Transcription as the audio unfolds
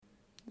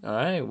All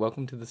right,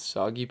 welcome to the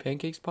Soggy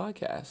Pancakes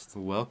podcast.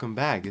 Welcome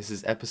back. This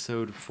is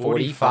episode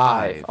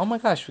 45. Oh my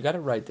gosh, we got it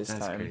right this time.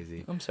 That's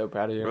crazy. I'm so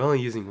proud of you. We're only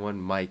using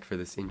one mic for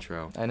this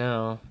intro. I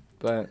know,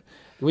 but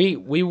we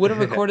would have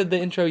recorded the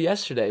intro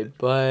yesterday,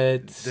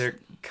 but They're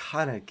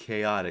kind of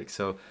chaotic.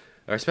 So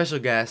our special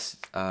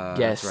guest,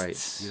 Guests. that's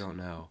right, you don't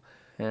know.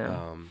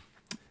 yeah.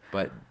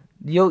 But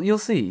You'll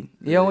see.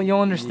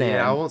 You'll understand.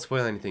 Yeah, I won't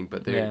spoil anything,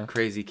 but they're Yeah.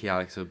 crazy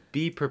chaotic. So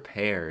be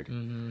prepared.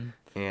 Mm-hmm.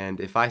 And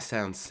if I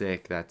sound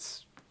sick,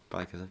 that's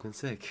probably because I've been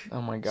sick.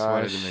 Oh my Just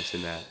wanted gosh. to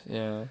mention that.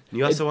 Yeah.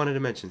 You also wanted to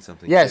mention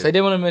something. Yes, too. I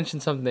did want to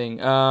mention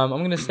something. I'm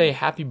gonna say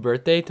happy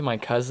birthday to my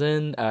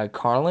cousin,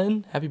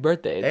 Carlin. Happy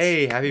birthday!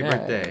 Hey, happy yeah,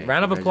 birthday.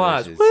 round of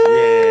applause.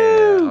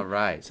 Congratulations. Yeah, all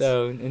right.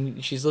 So,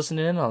 and she's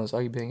listening in on the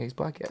Soggy Pancakes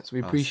podcast. We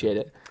appreciate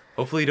it.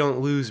 Hopefully you don't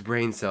lose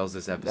brain cells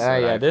this episode.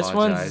 Yeah, I this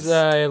apologize. one's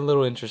a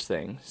little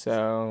interesting.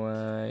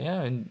 So,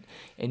 yeah,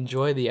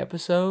 enjoy the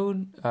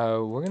episode.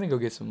 We're going to go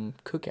get some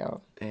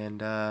cookout.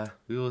 And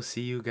we will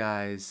see you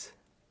guys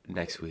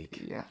next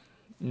week. Yeah.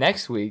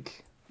 Next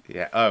week.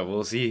 Yeah. Oh,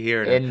 we'll see you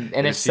here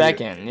In a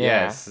second,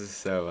 yeah. Yes.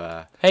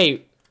 So,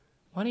 Hey,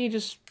 why don't you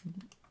just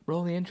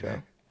roll the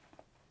intro?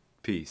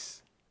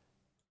 peace.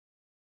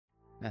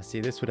 Now,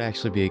 see, this would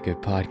actually be a good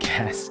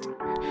podcast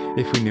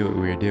if we knew what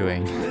we were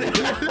doing.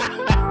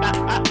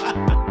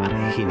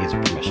 He needs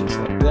a permission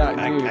slip. Yeah,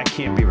 I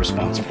can't be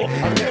responsible.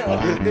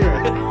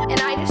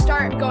 And I just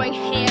start going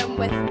ham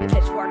with the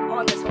pitchfork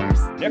on this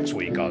horse. Next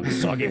week on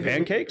Soggy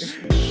Pancakes.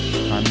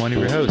 I'm one of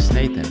your hosts,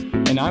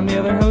 Nathan. And I'm the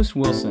other host,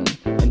 Wilson.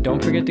 And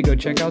don't forget to go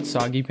check out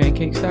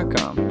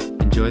soggypancakes.com.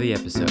 Enjoy the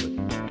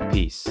episode.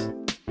 Peace.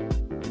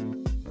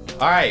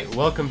 All right.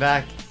 Welcome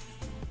back.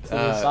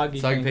 the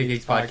Soggy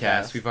Pancakes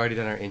podcast. We've already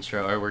done our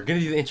intro, or we're going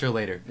to do the intro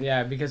later.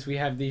 Yeah, because we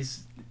have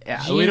these... Yeah,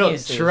 we don't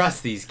Geniuses.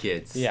 trust these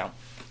kids. Yeah.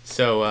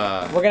 So,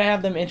 We're going to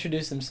have them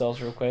introduce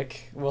themselves real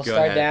quick. We'll Go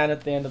start ahead. down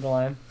at the end of the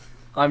line.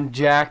 I'm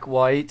Jack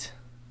White.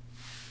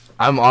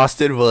 I'm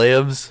Austin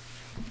Williams.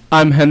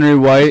 I'm Henry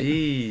White.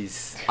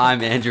 jeez.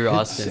 I'm Andrew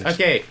Austin.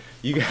 Okay,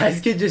 you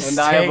guys can just And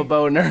I have a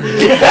boner.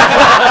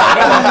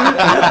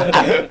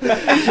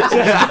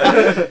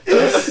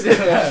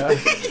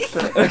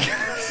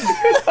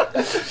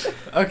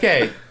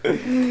 Okay.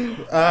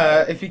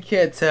 If you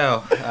can't tell,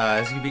 this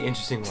is gonna be an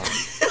interesting one.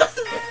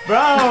 Bro,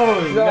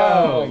 Oh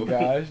no. my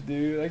gosh,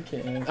 dude, I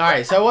can't. All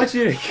right, so I want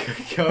you to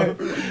go.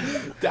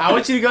 I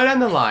want you to go down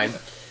the line,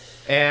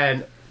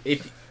 and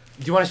if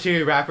do you want to share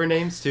your rapper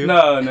names too?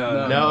 No.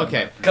 No.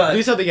 Okay.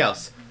 Do something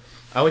else.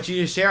 I want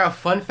you to share a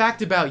fun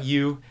fact about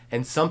you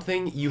and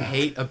something you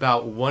hate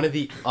about one of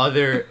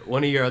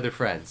your other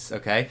friends.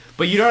 Okay,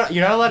 but you're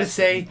not allowed to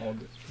say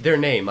their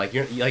name. Like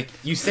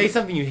you say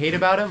something you hate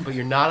about them, but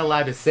you're not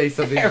allowed to say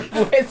something. They're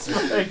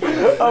whispering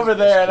over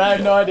there, and I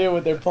have no idea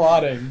what they're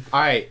plotting. All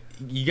right,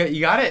 you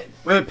got it.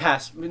 Wait,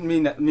 pass.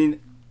 Mean. Oh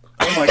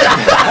my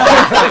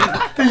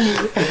god.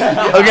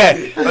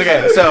 Okay,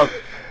 so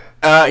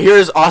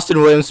here's Austin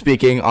Williams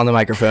speaking on the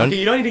microphone. Okay,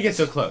 you don't need to get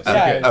so close. Yeah,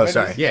 Okay. Oh, but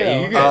sorry. just Yeah, chill.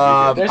 you're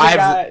good. There's a I've-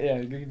 guy. Yeah.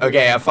 you can do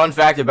Okay, it. a fun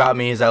fact about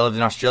me is I lived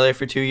in Australia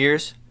for 2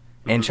 years,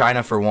 and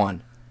China for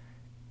 1.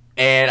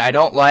 And what I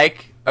don't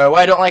like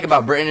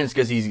about Britain is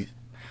because he's...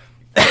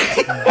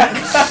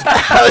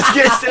 I was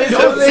gonna say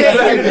Don't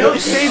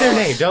say their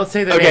name. Don't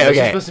say their name. Okay, You're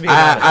okay. supposed to be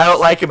I anonymous. don't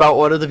like about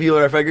one of the people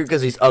in our friend group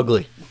because he's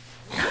ugly.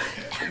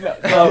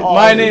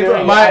 My name.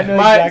 I know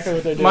exactly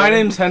what they're doing. My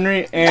name's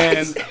Henry,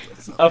 and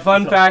a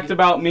fun fact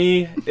about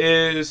me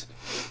is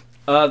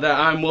that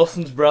I'm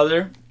Wilson's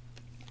brother.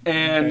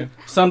 And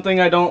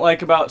something I don't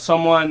like about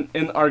someone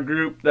in our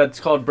group that's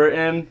called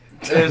Britain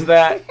is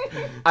that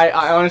I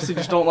honestly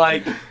just don't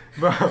like.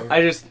 Bro.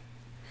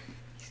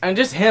 And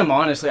just him,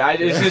 honestly.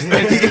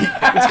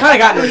 It's kind of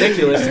gotten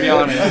ridiculous, to be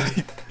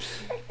honest.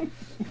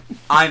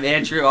 I'm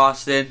Andrew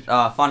Austin.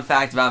 Fun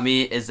fact about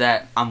me is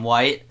that I'm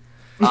white.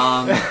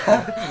 One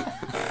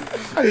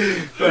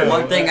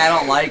thing I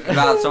don't like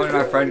about someone in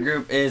my friend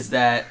group is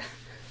that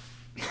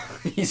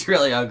he's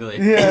really ugly.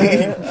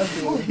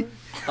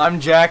 I'm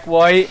Jack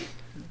White.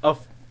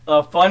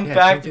 A fun Yeah,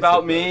 fact don't get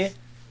about so me close.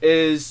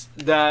 is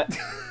that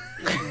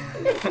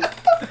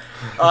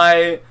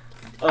I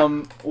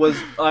don't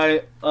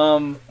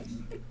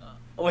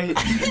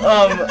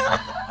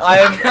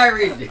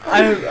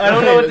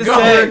know what to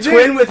say.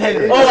 Twin with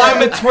Henry. Oh,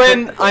 I'm a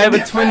twin. I have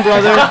a twin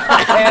brother.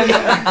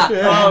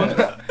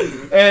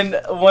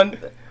 And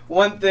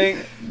one thing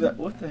that,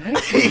 what the heck?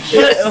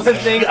 One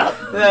thing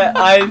that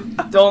I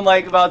don't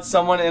like about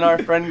someone in our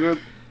friend group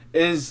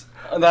is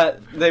that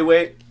they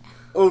weigh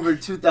over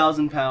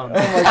 2,000 pounds.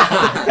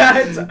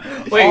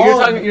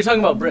 Wait, you're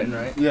talking about Britain,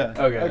 right? Yeah.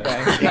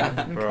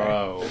 Okay.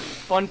 Bro.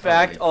 Fun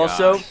fact Oh my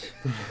also,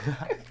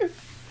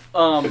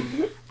 gosh.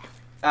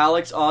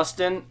 Alex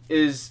Austin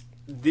is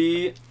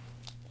the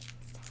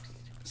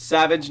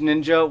Savage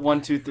Ninja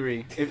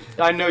 123.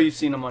 I know you've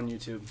seen him on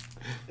YouTube.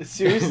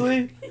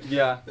 Seriously?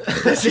 Yeah.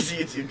 That's his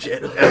YouTube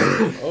channel.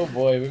 Oh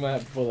boy, we might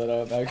have to pull that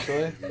up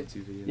actually.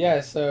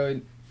 Yeah, so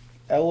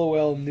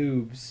LOL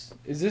Noobs.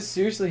 Is this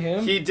seriously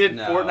him? He did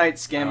No. Fortnite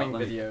scamming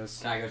let me-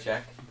 videos. Can I go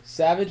check?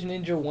 Savage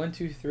Ninja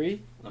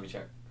 123. Let me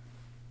check.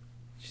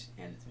 Just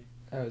hand it to me.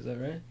 Oh, is that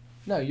right?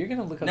 No, you're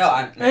gonna look up.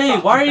 No, Hey,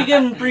 why are you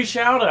giving free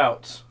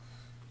shout-outs?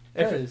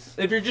 Because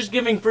If you're just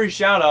giving free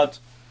shout-outs,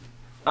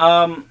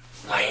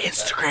 My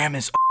Instagram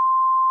is.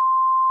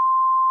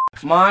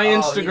 my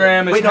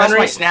Instagram is Wait, no, that's Henry.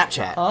 my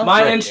Snapchat. Huh?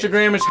 My Right.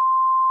 Instagram is.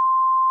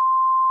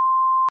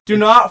 Do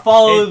not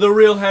follow the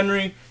real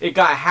Henry. It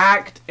got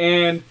hacked,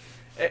 and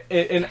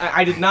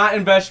I did not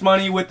invest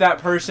money with that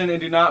person, and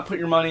do not put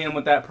your money in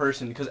with that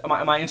person because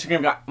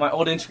my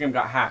old Instagram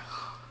got hacked.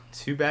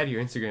 Too bad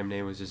your Instagram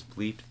name was just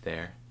bleeped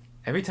there.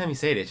 Every time you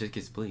say it, it just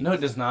gets bleeped. No,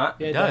 it does not.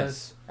 Yeah, it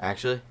does.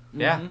 Actually,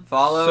 Yeah. Mhm.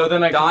 Follow. So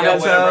then I can Donato.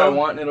 get whatever I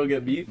want, and it'll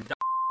get beat.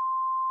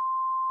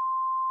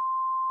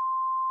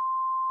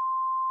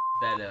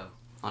 Beto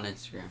on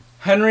Instagram.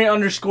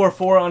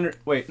 Henry_4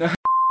 Wait, no.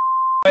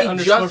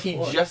 he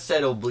just said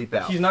it'll bleep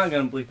out. He's not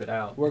gonna bleep it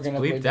out. We're gonna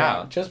bleeped bleep it out.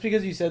 out. Just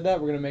because you said that,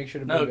 we're gonna make sure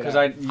to bleep No, it because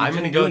out. I'm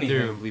gonna go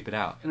through and bleep it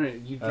out.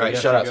 All right,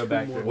 shut up. Go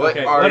back through. What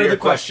Okay, are what your the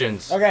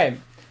questions? Okay.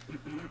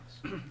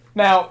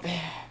 Now,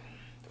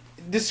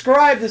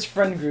 describe this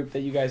friend group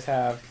that you guys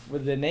have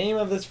with the name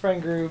of this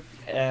friend group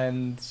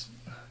and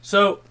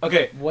So,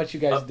 okay, what you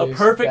guys do. a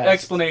perfect best.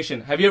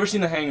 explanation. Have you ever seen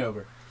The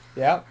Hangover?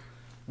 Yeah.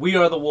 We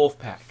are the wolf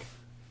pack.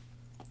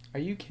 Are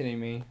you kidding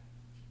me?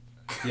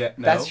 Yeah,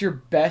 no. That's your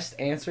best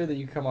answer that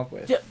you come up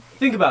with. Yeah,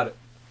 think about it.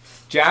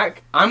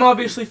 Jack, I'm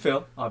obviously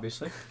Phil,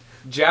 obviously.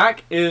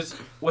 Jack is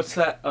what's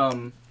that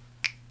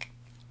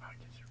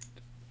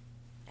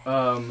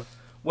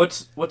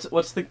what's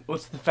the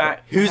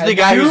fat Who's I the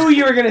guy knew who's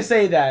you were gonna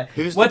say that.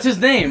 What's his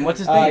name? What's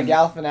his name?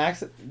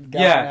 Galifianakis.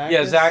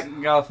 Yeah, Zach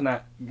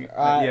Galifianakis.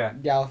 Yeah.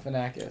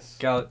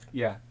 Galifianakis.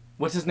 Yeah.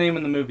 What's his name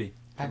in the movie?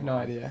 I have no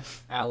idea.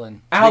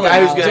 Alan. Alan.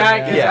 guy who's gonna-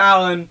 Jack is yeah.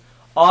 Alan.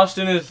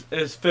 Austin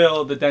is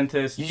Phil, the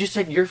dentist. You just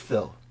said you're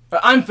Phil.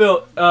 I'm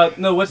Phil.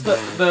 No, what's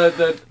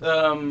the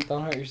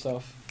Don't hurt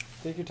yourself.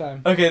 Take your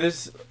time. Okay,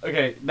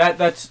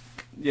 that's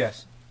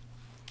yes.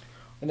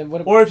 And then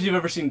what? Or if you've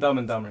ever seen Dumb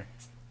and Dumber,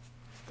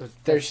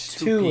 There's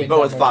two in But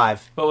with Dumber.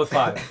 5. but with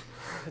 5.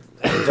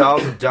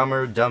 Dumb,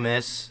 dumber,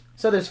 dumbest.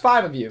 So there's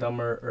 5 of you.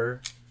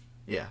 Dumber.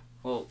 Yeah.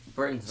 Well,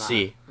 Britain's not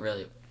C.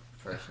 really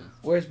person.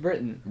 Where's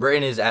Britain?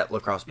 Britain is at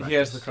lacrosse practice. He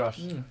has the crush.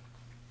 Mm.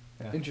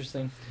 Yeah.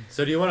 Interesting.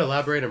 So do you want to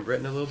elaborate on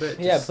Britain a little bit?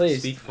 Yeah, Just please.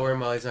 Speak for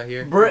him while he's not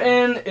here.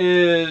 Britain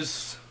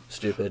is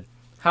Stupid.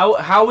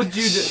 how would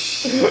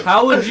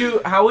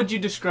you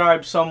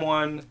describe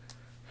someone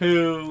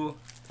who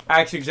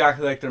acts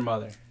exactly like their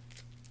mother?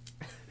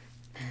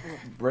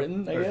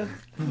 Britain, I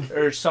guess.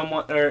 Or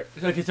someone or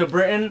okay, so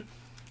Britain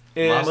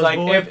is Mama's like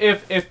boy?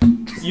 if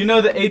you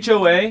know the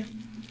HOA,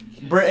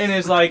 Britain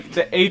is like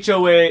the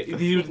HOA.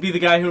 He would be the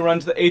guy who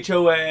runs the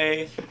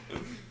HOA.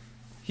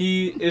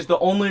 He is the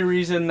only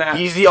reason that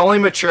He's the only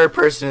mature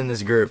person in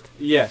this group.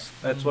 yes,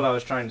 that's what I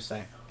was trying to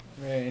say.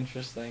 Very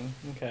interesting.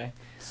 Okay.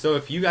 So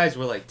if you guys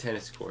were like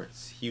tennis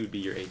courts, he would be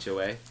your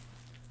HOA.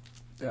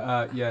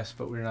 Yes,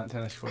 but we're not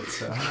tennis courts,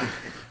 so.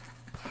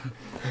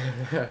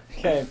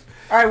 Okay.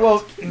 All right.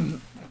 Well,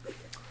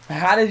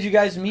 how did you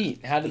guys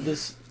meet? How did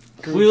this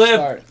group We live.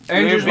 start?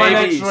 Andrew's We're my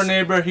next babies. door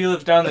neighbor. He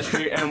lives down the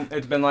street, and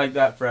it's been like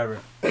that forever.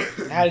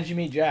 How did you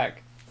meet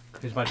Jack?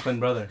 He's my twin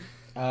brother.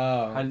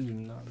 Oh. How did you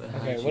know that?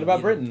 Okay. What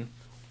about Britain?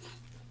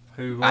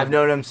 Who? I've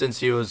known him since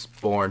he was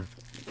born.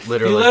 He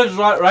Literally. lives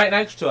right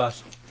next to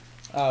us.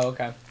 Oh,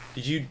 okay.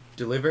 Did you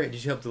deliver?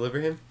 Did you help deliver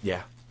him?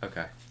 Yeah.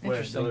 Okay.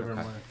 Interesting. Deliver him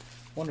Okay. where?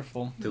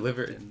 Wonderful.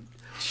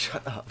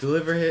 Shut up.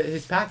 Deliver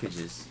his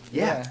packages.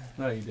 Yeah.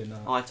 No, you did not.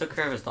 Oh, I took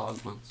care of his dog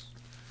once.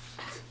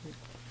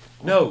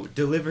 No,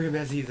 deliver him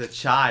as he's a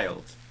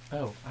child.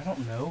 Oh, I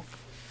don't know.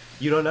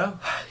 You don't know?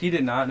 He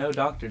did not. No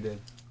doctor did.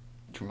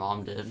 Your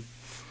mom did.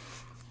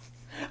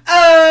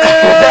 Oh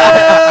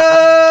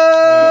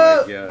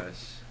my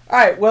gosh. All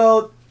right.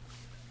 Well,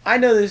 I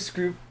know this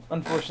group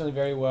unfortunately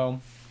very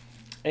well,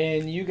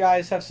 and you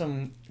guys have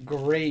some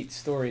great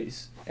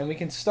stories. And we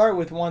can start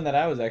with one that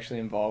I was actually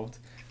involved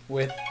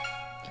with.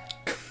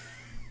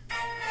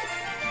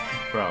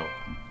 Bro.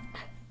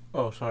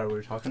 Oh, sorry. We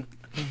were talking.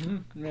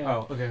 Yeah.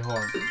 Oh, okay. Hold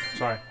on.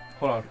 Sorry.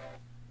 Hold on.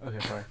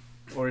 Okay, sorry.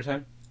 What were you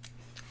saying?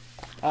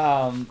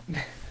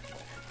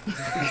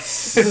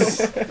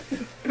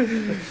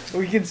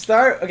 We can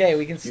start. Okay,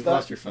 we can You've start.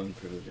 lost your phone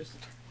privileges.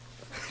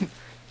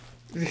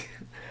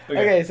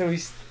 Okay, so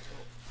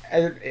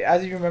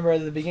as you remember,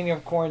 at the beginning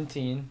of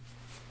quarantine,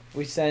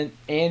 we sent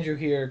Andrew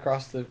here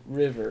across the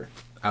river.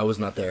 I was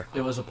not there.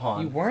 It was a You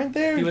pond. weren't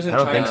there? He was in I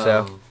don't China. think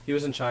so. He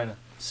was in China.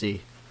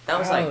 See. That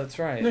was Oh, like. that's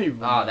right. you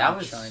Oh, that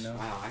was. China.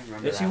 Wow, I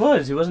remember Yes, that. he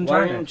was. He was in Why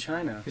are you China. in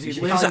China? Because You he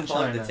should lives in probably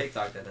plug the China.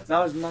 TikTok that. That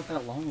was not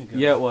that long ago.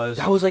 Yeah, it was.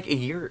 That was like a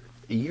year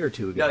or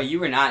two ago. No, you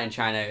were not in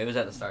China. It was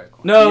at the start of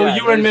quarantine. No, Yeah,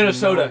 you were in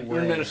there's Minnesota. no You were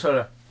in way.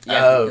 Minnesota.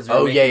 because we were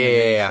Oh, yeah, making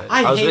yeah, yeah. videos.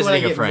 I was hate when I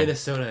visiting a get friend.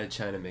 Minnesota and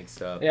China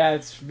mixed up. Yeah,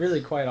 it's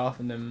really quite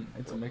often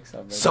it's a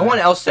mix-up. right? Someone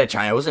else said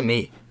China. It wasn't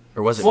me.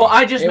 Or was it Well, me?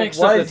 I just It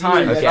mixed up the was you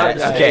times. that Okay, got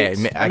the okay.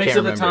 States. I Mixed can't up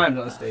the remember. times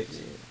on the States.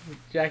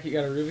 Jack, you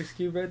got a Rubik's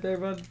Cube right there,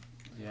 bud?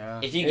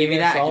 Yeah. If you Are give you me gonna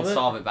that, I solve can it?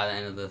 solve it by the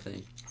end of the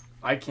thing.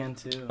 I can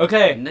too.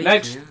 Okay, No, you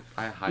next can't.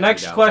 I highly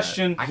next doubt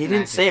question. I He can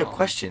didn't actually say a tell.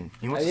 question.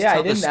 He wants to Yeah, I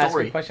tell the didn't ask a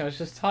story. question. I was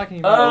just talking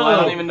about. Oh, I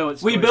don't even know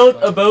what we story built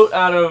it's a boat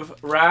out of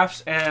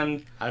rafts and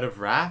that. Out of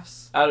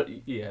rafts?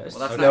 yes, Well,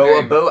 that's not No, very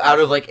a boat out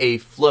of like a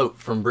float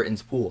from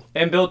Britain's pool.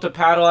 and built a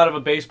paddle out of a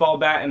baseball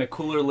bat and a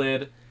cooler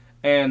lid,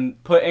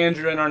 and put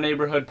Andrew in our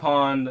neighborhood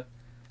pond,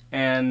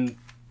 and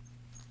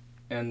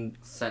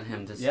Sent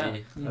him to yeah,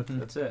 sea.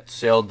 that's it.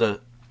 Sailed the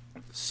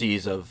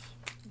seas of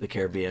the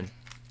Caribbean.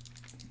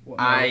 Well,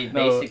 I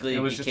basically it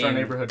was just our became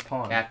neighborhood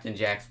pond. Captain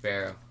Jack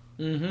Sparrow.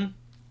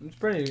 Mm-hmm. It's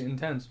pretty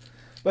intense.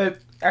 But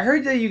I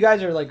heard that you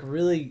guys are like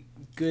really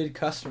good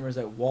customers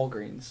at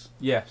Walgreens.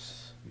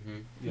 Yes. Mm-hmm.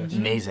 Yes.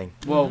 Amazing.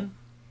 Well,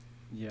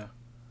 yeah.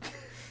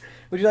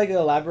 Would you like to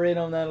elaborate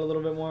on that a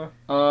little bit more?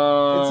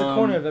 It's a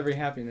corner of every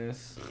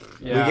happiness.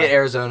 Yeah. We get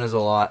Arizona's a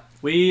lot.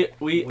 We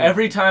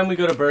every time we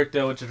go to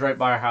Burkdale, which is right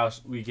by our house,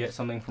 we get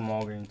something from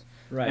Walgreens,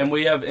 Right. and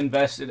we have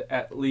invested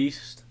at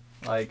least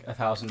like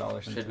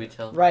 $1,000. Should we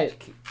tell? Right.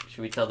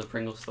 Should we tell the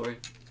Pringles story?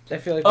 I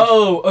feel like.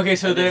 Oh, okay.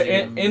 So I there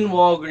didn't in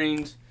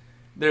Walgreens,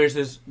 there's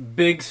this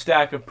big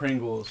stack of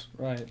Pringles,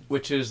 Right.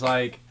 which is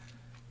like,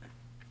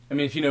 I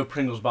mean, if you know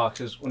Pringles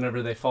boxes,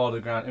 whenever they fall to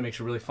the ground, it makes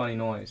a really funny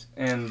noise.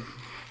 And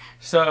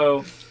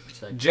so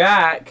It's like,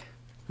 Jack,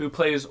 who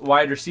plays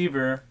wide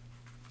receiver,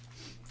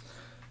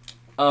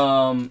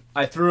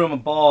 I threw him a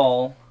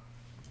ball,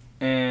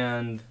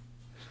 and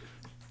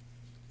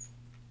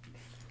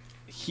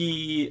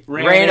he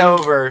Ran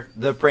over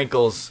the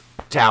Pringles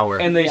tower.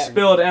 and they Yeah.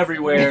 spilled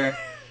everywhere.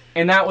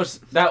 And that was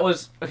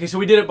okay. So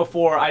we did it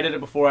before. I did it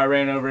before. I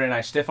ran over and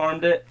I stiff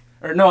armed it,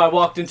 or no, I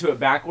walked into it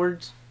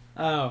backwards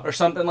Oh. or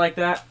something like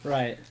that.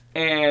 Right.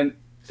 And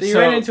So you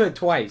ran into it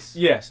twice.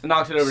 yes,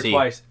 knocked it over See.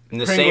 twice. and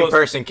the Pringles- same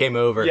person came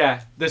over. Yeah,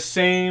 the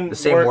same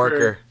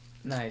worker.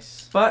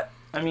 Nice. But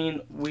I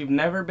mean, we've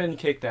never been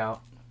kicked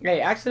out.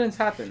 Hey, accidents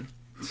happen.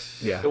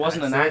 Yeah. It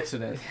wasn't an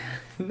accident.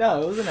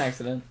 No, it was an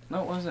accident.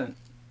 No, it wasn't.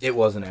 It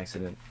was an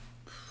accident.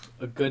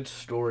 A good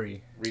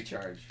story.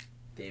 recharge,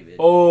 David.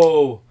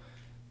 Oh,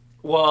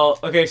 well,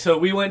 okay. So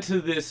we went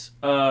to this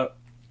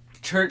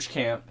church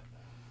camp,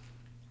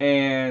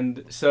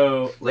 and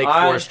so Lake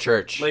Forest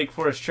Church. Lake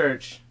Forest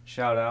Church,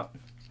 shout out.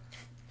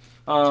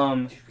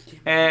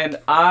 And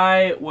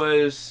I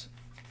was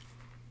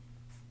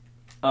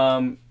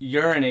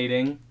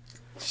urinating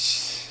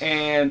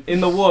and in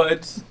the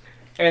woods,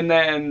 and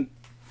then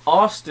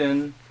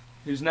Austin,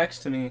 who's next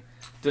to me,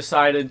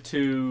 decided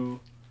to,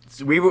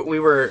 So we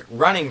were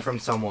running from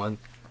someone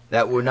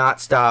that would not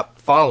stop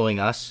following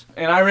us.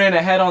 and I ran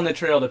ahead on the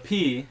trail to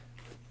pee.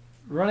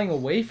 Running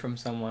away from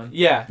someone.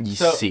 Yeah. You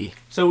So see.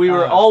 so we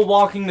were all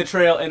walking the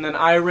trail, and then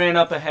I ran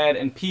up ahead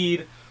and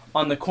peed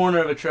on the corner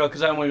of a trail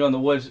because I didn't want to go in the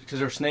woods because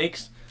there were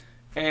snakes.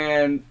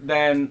 And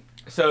then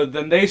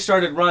they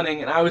started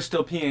running, and I was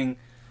still peeing.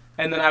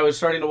 And then I was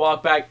starting to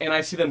walk back, and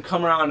I see them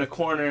come around a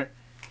corner,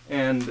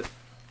 and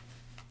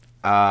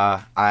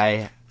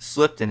I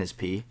slipped in his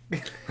pee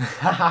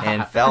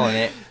and fell in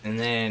it, and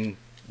then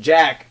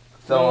Jack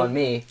fell on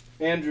me.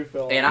 Andrew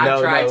fell. And I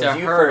tried it to was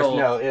you hurdle. First.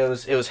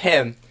 No, it was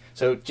him.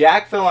 So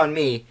Jack fell on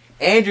me.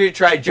 Andrew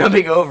tried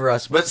jumping over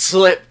us, but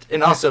slipped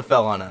and also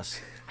fell on us.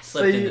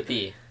 Slipped So in you- the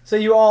pee. So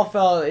you all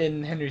fell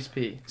in Henry's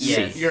pee.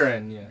 Yes.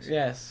 Urine, yes.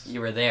 Yes.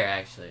 You were there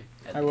actually.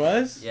 I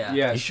was? Yeah.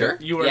 Yeah. You sure?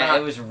 You were Yeah, not.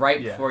 it was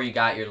right yeah. before you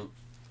got your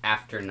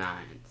after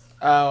nines.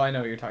 Oh, I know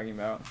what you're talking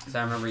about. So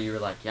I remember you were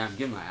like, "Yeah, I'm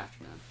getting my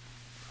after nine."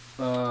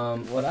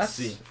 Well, Let's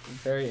that's see.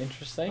 very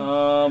interesting.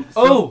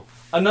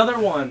 Another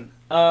one.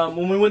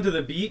 When we went to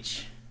the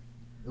beach,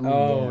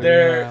 Oh,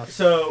 there. yeah.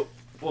 So,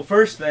 well,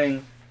 first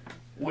thing,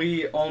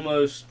 we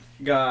almost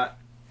got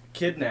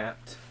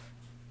kidnapped.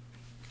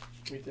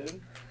 We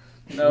did.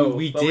 No,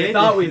 We but we did?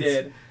 thought we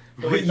did.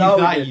 But we You thought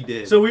thought we you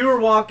did. So we were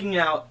walking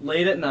out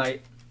late at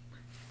night,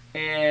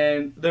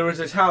 and there was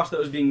this house that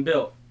was being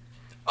built.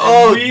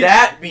 Oh, we-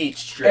 that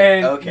beach trip.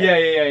 And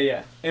Okay.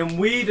 yeah. And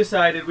we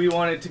decided we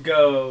wanted to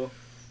go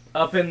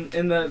up in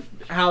the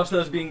house that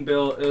was being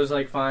built. It was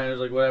like fine. It was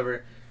like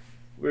whatever.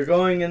 We were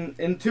going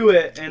into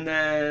it, and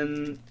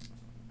then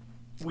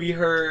we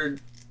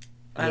heard.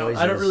 I don't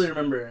Noises. really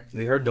remember.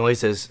 We heard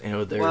noises, and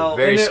they were Well,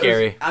 very and it was-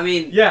 scary. I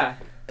mean, Yeah,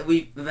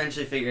 we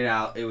eventually figured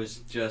out it was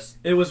just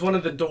it was one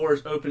of the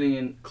doors opening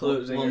and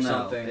closing well, or no,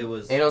 something. it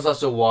was. And it was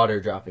also water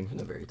dropping from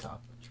the very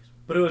top.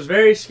 But it was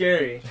very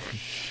scary.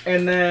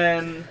 And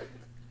then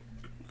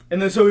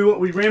so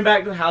we ran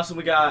back to the house and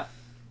we got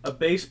a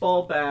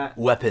baseball bat.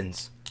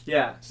 Weapons.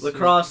 Yeah,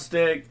 lacrosse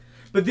stick.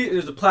 But it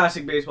was a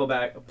plastic baseball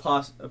bat,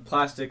 a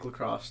plastic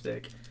lacrosse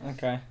stick.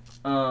 Okay.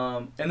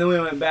 And then we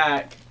went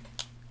back.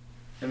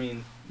 I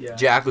mean, yeah.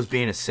 Jack was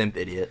being a simp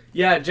idiot.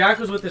 Yeah, Jack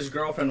was with his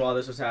girlfriend while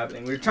this was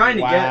happening. We were trying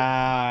to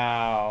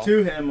Wow. get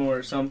to him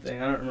or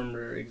something. I don't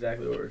remember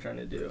exactly what we were trying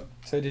to do.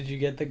 So did you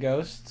get the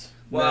ghosts?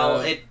 Well,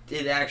 No.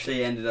 it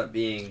actually ended up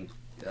being.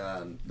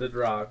 The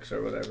rocks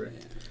or whatever. Yeah.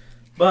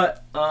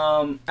 But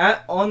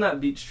on that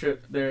beach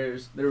trip, there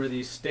were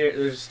these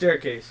there's a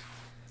staircase.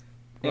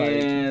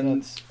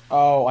 And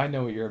Oh, I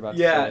know what you're about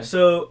to yeah, say.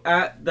 so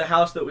at the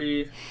house that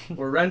we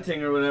were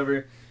renting or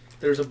whatever,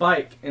 there was a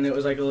bike, and it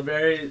was like a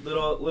very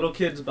little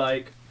kid's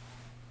bike,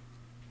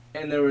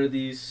 and there were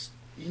these,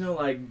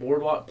 like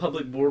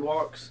public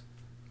boardwalks.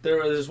 There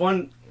was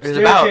one It was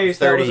about staircase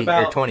that 30 was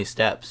about or 20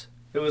 steps.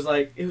 It was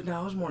like it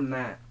was more than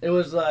that. It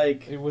was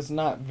like It was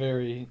not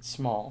very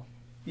small.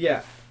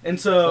 yeah, and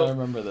I so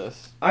remember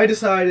this. I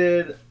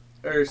decided,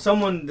 or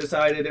someone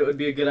decided, it would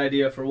be a good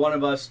idea for one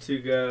of us to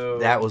go.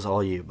 That was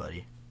all you,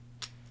 buddy.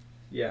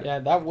 Yeah. Yeah,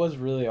 that was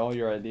really all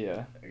your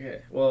idea.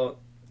 Okay. Well,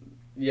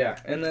 yeah,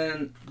 and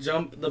then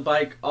jump the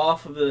bike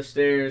off of the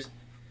stairs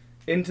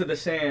into the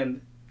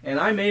sand, and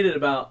I made it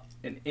about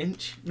an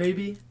inch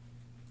maybe,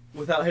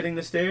 without hitting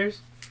the stairs.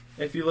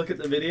 If you look at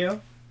the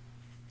video,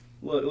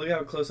 look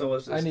how close I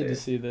was to the I need to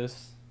stairs. see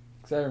this.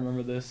 Because I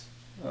remember this.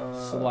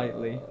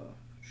 Slightly.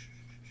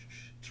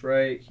 It's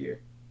right here.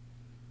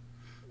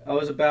 I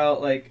was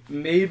about like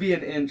maybe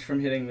an inch from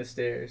hitting the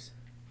stairs.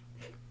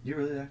 You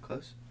really that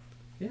close?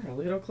 Yeah,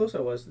 look at how close I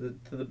was.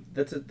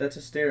 That's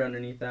a stair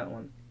underneath that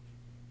one.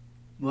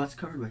 Well, that's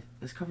covered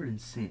in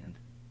sand.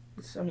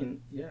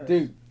 Yeah.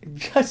 Dude,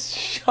 just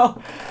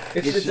show.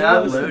 It's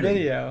not post the loading.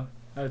 video.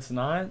 Oh, it's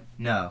not?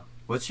 No.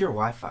 What's your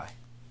Wi-Fi?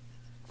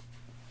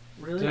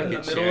 really Dude, in the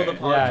it's middle of the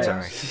Yeah.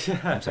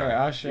 podcast. I'm Sorry,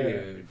 I'll share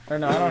it. Dude. Or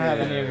no, I don't have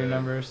any of your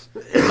numbers.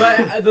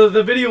 But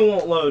the video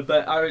won't load.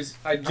 But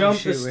I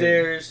jumped shoot, the wait.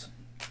 stairs.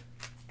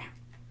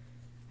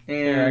 And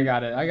Here, I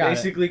got it.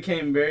 basically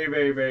came very,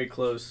 very, very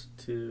close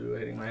to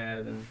hitting my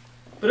head,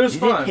 but it was You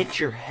fun. didn't hit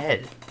your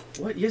head.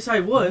 What? Yes, I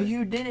No, would.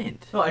 you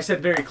didn't. No, I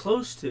said very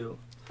close to.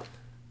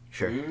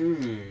 Sure.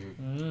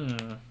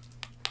 Mm.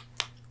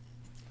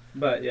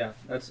 But yeah,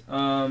 that's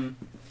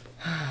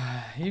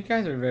You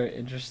guys are very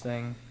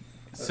interesting.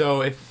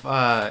 So if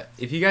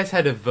you guys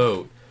had to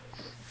vote,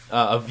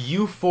 of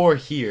you four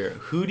here,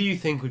 who do you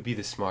think would be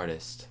the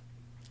smartest?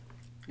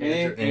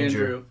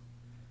 Andrew.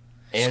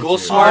 School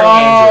smart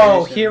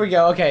Oh, Andrew. here we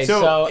go. Okay,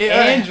 so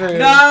Andrew.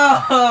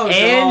 No!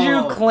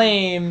 Andrew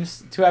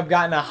claims to have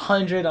gotten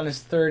 100 on his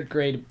 3rd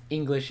grade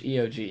English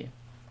EOG.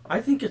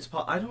 I think it's.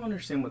 I don't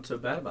understand what's so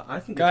bad about it. I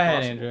think Go it's ahead,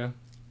 possible. Andrew.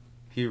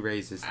 He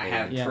raised his I hand.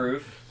 have Yeah.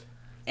 proof.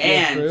 You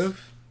have And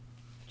proof?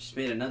 just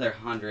made another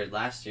 100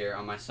 last year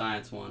on my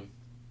science one.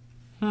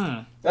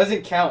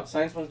 Doesn't count.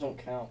 Science ones don't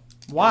count.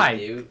 Why?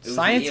 Dude, it was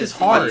Science an is EOC.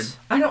 hard.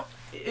 I don't.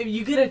 If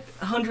you get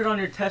 100 on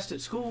your test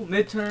at school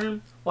midterm,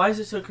 why is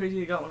it so crazy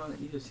you got one on the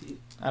EOC?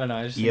 I don't know.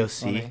 I just think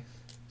it's EOC. funny.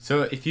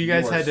 So if you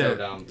guys are had so to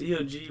dumb.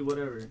 EOG,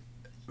 whatever.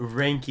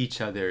 rank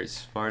each other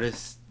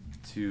smartest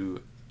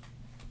to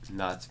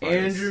not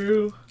smartest.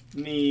 Andrew,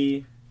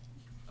 me,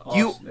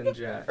 Austin, and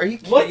Jack. Are you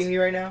kidding What? me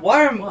right now?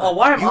 Why am You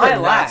I are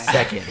not last?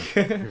 second.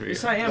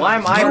 Yes, I am. Why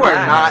am I You are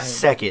last? not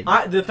second.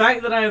 The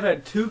fact that I have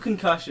had 2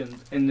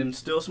 concussions and am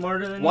still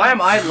smarter than Why you.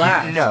 am I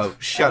last? No,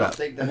 shut up.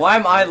 Why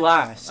am I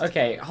last?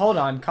 Okay, hold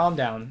on. Calm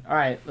down. All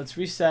right, let's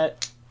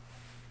reset.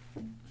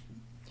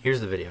 Here's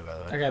the video, by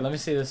the way. Okay, let me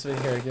see this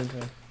video here. Give it to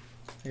me.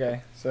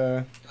 Okay,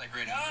 so.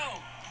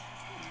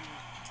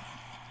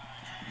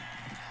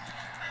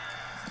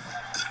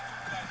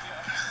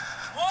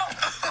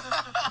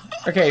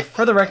 Okay,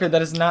 for the record,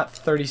 that is not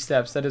 30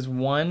 steps. That is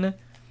 1,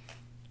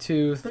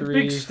 2, They're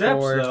 3, big steps,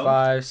 4, though.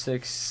 5,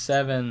 6,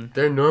 7.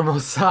 They're normal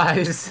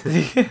size.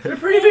 They're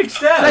pretty big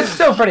steps. That's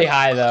still pretty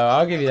high, though.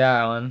 I'll give you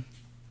that one.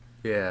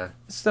 Yeah.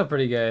 It's still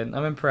pretty good.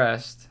 I'm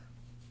impressed.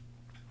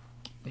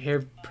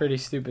 You're pretty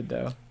stupid,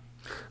 though.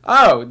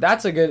 Oh,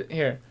 that's a good...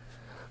 Here.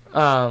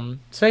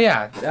 So,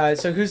 yeah.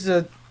 So, who's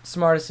the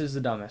smartest, who's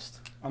the dumbest?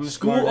 I'm the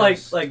School,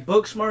 smartest. like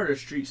book smart or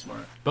street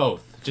smart?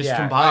 Both. Just Yeah.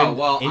 combined Oh,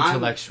 well,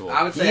 intellectual.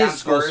 I would He say is I'm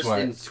school first smart.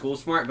 in school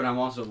smart, but I'm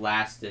also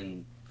last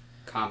in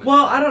common.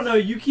 Well, sense. I don't know.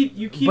 You keep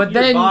But your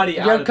then body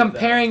out you're of it,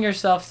 comparing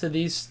yourself to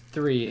these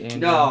 3, Andrew.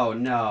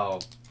 No.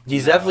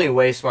 He's definitely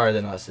way smarter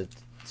than us at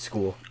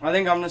school. I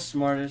think I'm the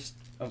smartest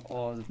of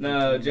all of the though.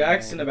 No, people.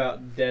 Jackson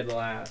about dead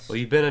last. Well,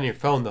 you've been on your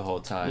phone the whole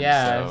time.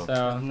 Yeah, so.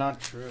 so... Not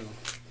true.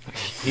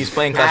 He's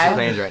playing Clash of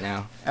Clans right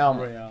now.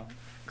 Royale.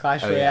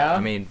 Clash Oh, Royale? yeah. I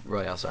mean,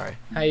 Royale, sorry.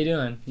 How you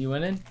doing? You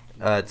winning?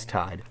 It's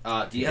tied.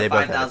 Do you They have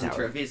both have a 5,000 tower.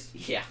 trophies?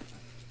 Yeah.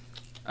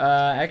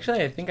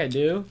 Actually, I think I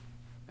do.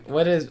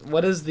 What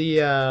is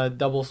the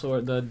double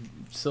sword, the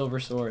silver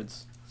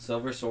swords?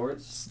 Silver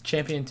swords?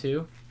 Champion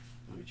 2,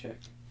 Let me check.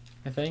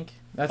 I think.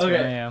 That's Okay.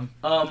 where I am.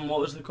 What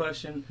was the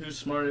question? Who's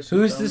smartest?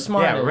 Who's the dumbest?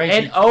 smartest? Yeah, rank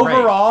and each-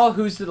 overall,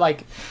 who's the,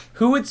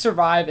 who would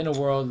survive in a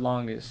world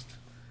longest?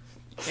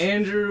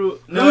 Andrew.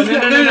 Who's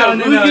gonna be the no.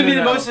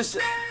 most?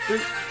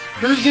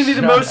 Who's gonna be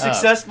the most up.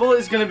 successful?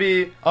 Is gonna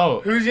be Oh,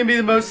 who's gonna be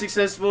the most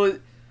successful? Is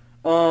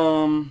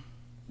gonna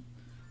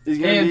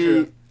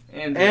Andrew. be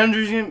Andrew.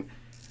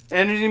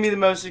 Andrew's gonna be the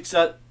most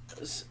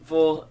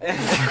successful.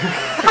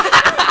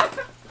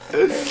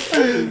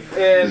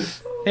 And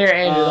Here,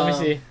 Andrew, let me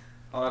see.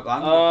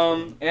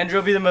 Andrew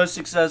will be the most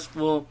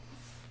successful.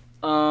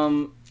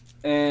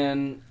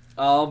 And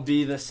I'll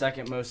be the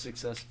second most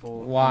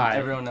successful. Why?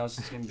 Everyone else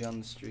is gonna be on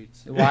the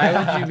streets.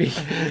 Why would you be?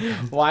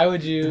 Why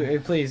would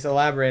you? Please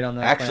elaborate on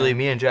that. Actually, plan.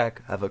 me and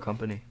Jack have a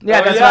company. Yeah,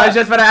 Oh, that's yeah. what I was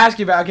just about to ask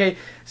you about. Okay,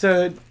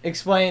 so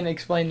explain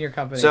your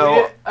company.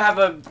 So- We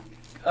have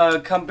a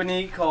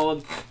company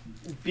called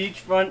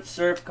Beachfront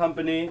Surf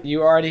Company.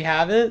 You already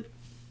have it?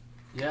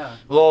 Yeah.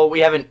 Well, we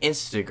have an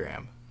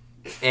Instagram,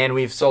 and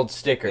we've sold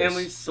stickers. And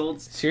we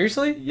sold.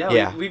 Seriously?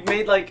 Yeah. We've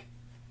made like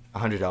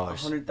 $100.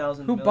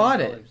 $100,000. Who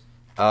bought it?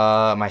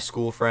 My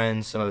school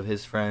friends, some of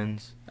his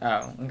friends.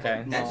 Oh,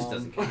 okay. That just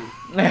doesn't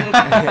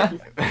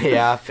count.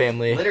 Yeah,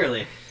 family.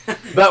 Literally.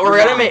 But we're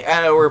gonna make.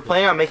 We're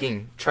planning on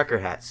making trucker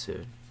hats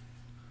soon.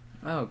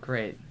 Oh,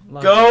 great.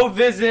 Love Go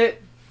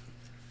visit.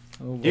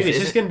 Oh, Dude, it's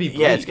just gonna be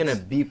Yeah, it's bleeped. gonna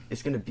be.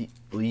 It's gonna be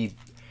bleep.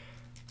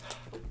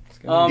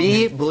 Um,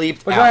 Be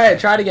bleeped. But go out. ahead,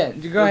 try it again.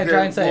 Go ahead,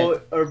 try and say well,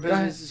 it. Our Go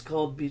ahead. business is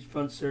called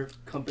Beachfront Surf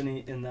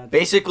Company, and that.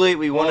 Basically,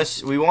 we want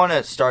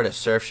to start a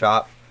surf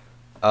shop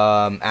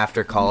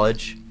after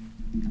college.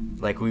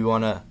 Like we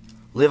want to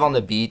live on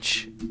the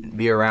beach,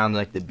 be around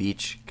like the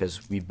beach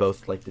because we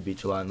both like the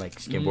beach a lot and like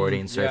skateboarding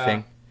and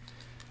surfing.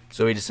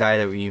 So we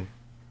decided that we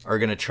are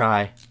gonna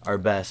try our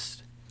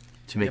best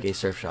to make a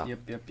surf shop.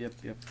 Yep.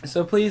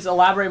 So please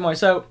elaborate more.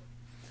 So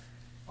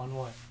On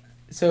what?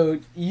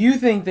 you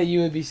think that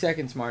you would be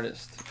second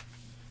smartest?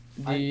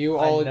 Do you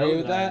all I know agree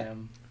with I that?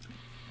 am.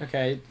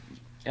 Okay.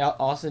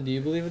 Austin, do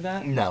you believe in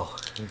that? No.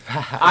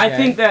 I Okay.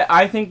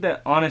 think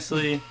that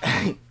honestly,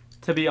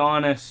 to be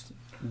honest,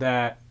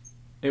 that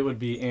it would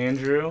be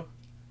Andrew,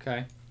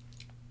 Okay.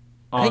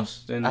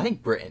 Austin. I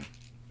think Britain.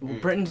 Well,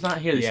 Britain's not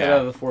here. They said Yeah. out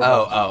of the four.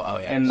 Oh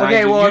yeah. And Okay,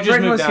 Nigel, well, you just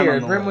Britton moved was down here.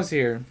 on the Britton list. was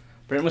here.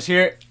 Britton was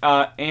here.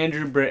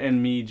 Andrew,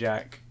 Britton, me,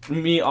 Jack.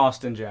 Me,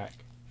 Austin, Jack.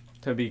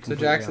 To be So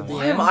completely Jack's at the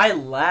honest. Why am I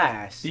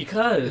last?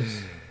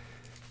 Because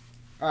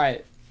All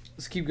right,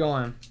 let's keep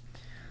going.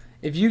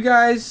 If you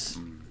guys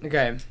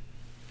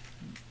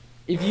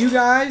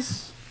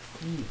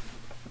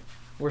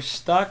were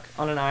stuck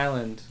on an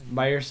island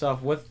by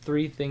yourself, what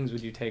 3 things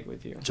would you take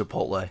with you?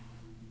 Chipotle.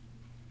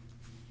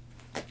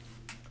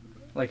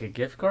 like a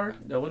gift card,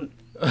 that wouldn't.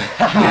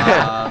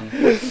 I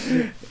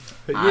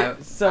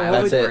So I what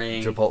That's would it.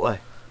 bring- Chipotle.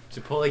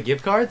 Chipotle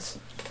gift cards?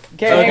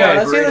 Okay, hang on,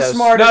 let's hear the burritos.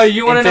 smartest. No,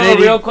 you want to know a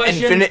real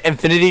question?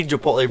 Infinity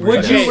Chipotle burrito.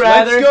 Would you Okay,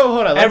 rather? let's go. Hold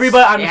on. Let's,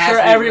 Everybody, I'm It has sure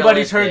to be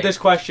everybody's heard realistic. this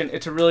question.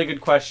 It's a really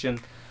good question.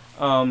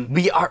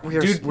 We are.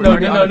 Dude, we're no.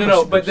 already on the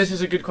But question. this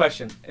is a good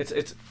question.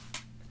 It's.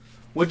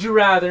 Would you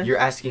rather You're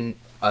asking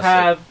us.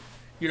 have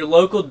your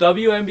local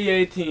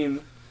WNBA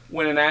team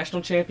win a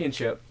national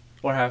championship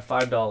or have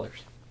 $5?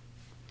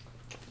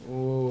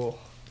 Ooh.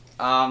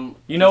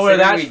 You know where considering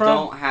that's we from?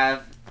 don't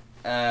have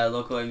a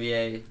local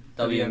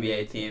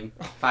WNBA team.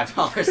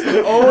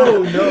 $5.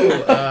 Oh no.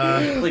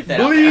 Bleep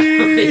that out.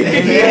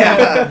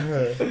 Yeah.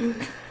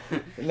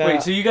 No.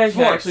 Wait, so you guys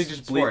can Sports. actually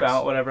just bleep Sports.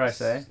 out whatever I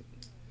say?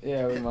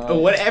 Yeah, we might.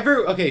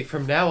 Whatever. Okay,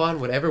 from now on,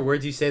 whatever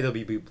words you say, they'll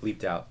be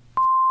bleeped out.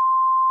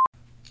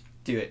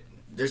 Do it.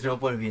 There's no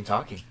point of even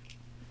talking.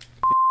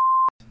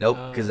 Nope,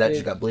 because that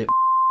just got bleeped.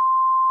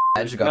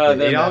 That just got No, bleeped. then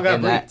They all got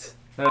And that- bleeped.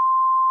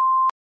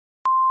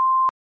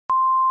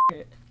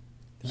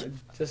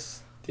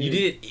 Just. You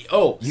did.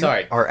 Oh, You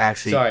sorry. are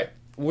actually Sorry.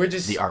 We're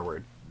just the R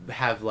word.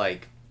 have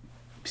like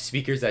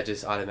speakers that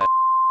just automatically.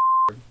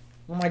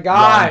 Oh my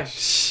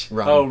gosh.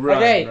 Wrong. Oh, right.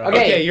 Okay, right.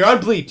 okay. Okay, you're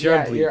unbleeped. You're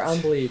Yeah, unbleeped. you're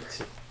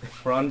unbleeped.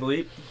 We're on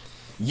bleep.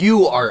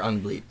 You are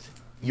unbleeped.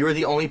 You're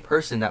the only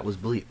person that was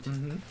bleeped.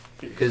 Mm-hmm.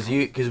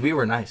 Because we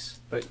were nice,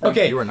 but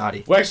Okay. you were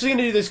naughty. We're actually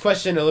gonna do this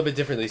question a little bit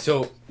differently.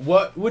 So,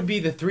 what would be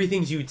the 3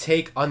 things you would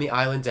take on the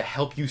island to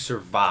help you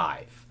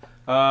survive?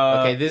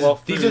 Okay, these are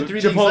 3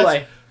 things.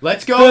 Chipotle.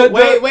 Let's go.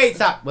 The- Wait,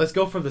 stop. Let's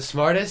go from the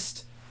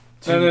smartest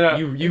to No.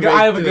 you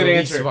I have rate a to good the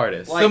least answer.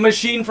 smartest. The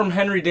machine from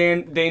Henry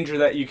Danger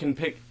that you can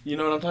pick. You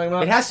know what I'm talking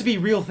about? It has to be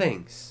real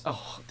things.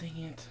 Oh, dang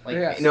it. Like,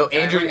 Yeah. No,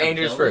 can I bring a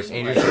Andrew's building? first.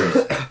 Andrew's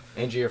Like, first.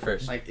 Andrew, you're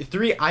first. Like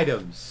 3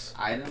 items.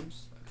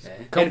 items.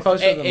 Okay. Come And-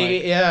 closer to the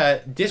mic. Yeah,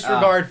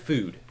 disregard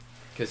food,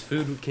 because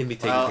food can be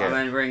taken Well, care I'm of.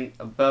 gonna bring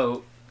a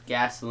boat,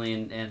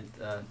 gasoline, and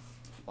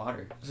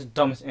water. This is the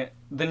dumbest.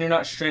 Then you're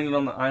not stranded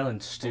on the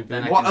island, stupid.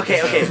 Then I Wa-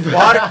 can- okay.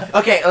 Water.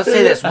 Okay, let's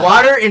say this.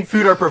 Water and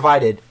food are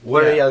provided.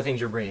 What are Yeah. the other things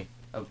you're bringing?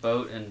 A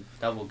boat and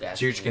double gasoline.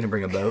 So you're just gonna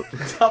bring a boat?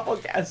 Double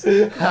gas.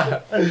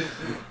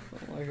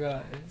 Oh my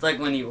god. It's like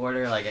when you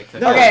order like a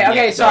cookie.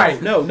 Okay, sorry.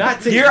 No,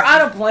 not to. You're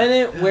on a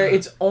planet where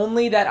it's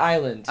only that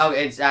island. Oh,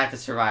 I have to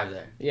survive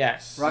there.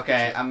 Yes.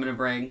 Okay, I'm gonna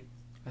bring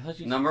I thought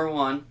you number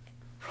 1,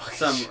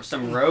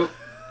 some rope.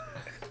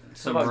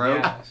 Some How about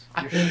rope. gas?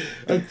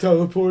 A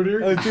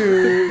teleporter. Oh,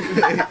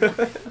 dude.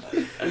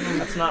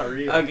 That's not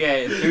real.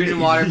 Okay, food and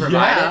water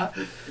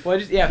provided.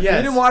 Yeah, Yes.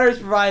 food and water is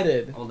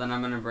provided. Well, then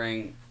I'm gonna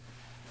bring.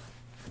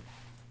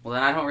 Well,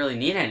 then I don't really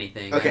need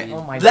anything. Okay. I mean-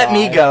 Oh my Let god.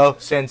 me go,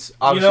 since You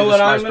obviously know the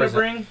what I'm smartest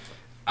gonna person. bring?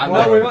 I'm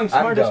Well, going. we're going I'm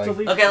smartest going. to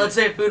leave. Okay, let's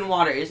say food and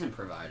water isn't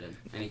provided.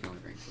 And you can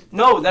only bring food.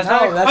 No, that's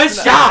not a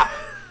that's question.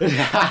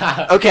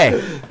 not- Okay.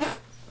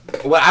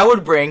 What I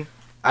would bring,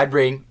 I'd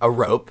bring a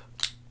rope,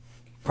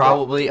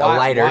 probably a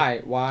lighter.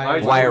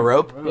 Why? Why a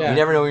rope? Yeah. You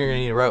never know when you're gonna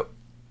need a rope.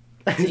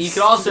 You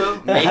could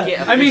also make it.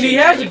 A I mean, he fishing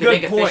has net. a You could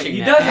good make point. fishing He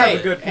net. does have Hey,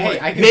 a good hey,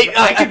 point. I could, Make,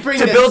 I could bring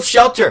to this. build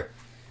shelter.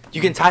 You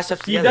can tie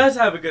stuff He together. does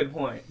have a good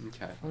point.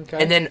 Okay.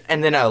 Okay.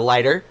 And then a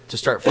lighter to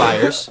start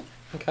fires,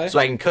 okay. so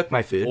I can cook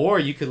my food. Or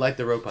you could light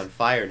the rope on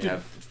fire and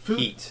have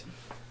heat.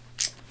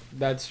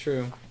 That's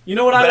true. You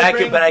know what I would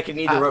bring? But I could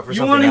need the rope for you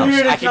something wanna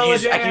hear else. an I could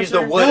use intelligent the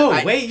answer? wood.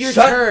 No, wait your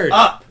Shut turn.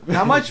 up.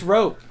 How much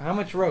rope? How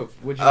much rope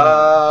would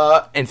you?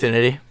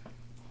 Infinity.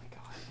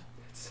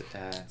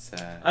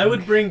 I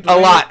would bring A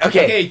lot.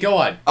 Okay. Okay, go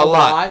on. A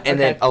lot. lot? And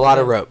then Okay. a lot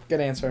of rope. Good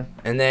answer.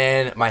 And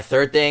then my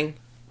third thing.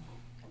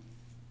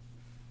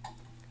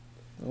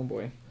 Oh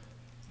boy.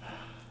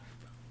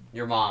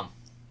 Your mom.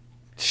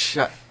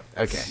 Shut.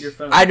 Okay. Your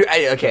phone.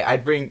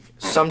 I'd bring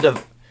some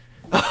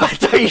I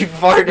thought you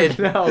farted.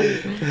 No.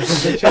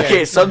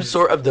 Okay, some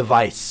sort of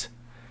device.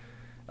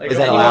 Like Is a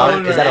that phone allowed?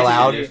 or Is that anything.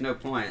 allowed? There's no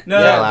point. No,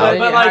 Yeah, but,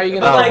 allowed. How are you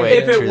gonna- Oh, wait,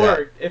 if it true that.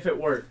 worked, if it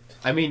worked,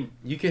 I mean,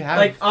 you could have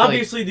like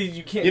obviously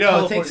you can't. you know,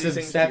 teleport take these some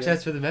things to you.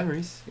 Snapchats for the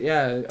memories.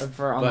 Yeah,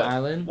 for on But- the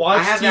island. Watch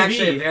I have TV.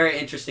 actually a very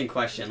interesting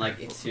question. Like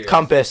it's serious.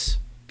 Compass.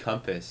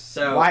 Compass.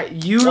 So Why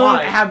you Why?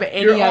 don't have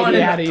any You're on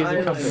idea an how to use a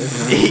island.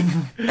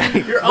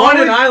 compass? You're on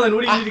an island.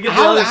 What do you need to get to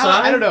the other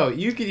side? I don't know.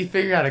 You can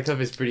figure out a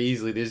compass pretty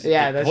easily. There's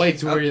Yeah, that's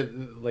points true. where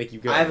you, like you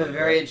go. I have a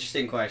very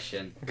interesting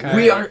question. Okay.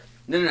 We are.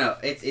 No.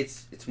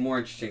 It's more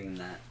interesting than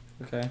that.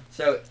 Okay.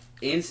 So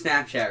in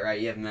Snapchat, right?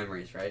 You have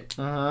memories, right?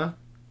 Uh huh.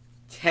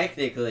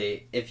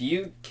 Technically, if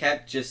you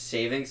kept just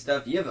saving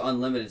stuff, you have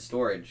unlimited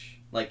storage,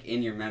 like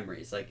in your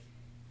memories. Like,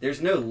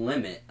 there's no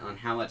limit on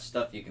how much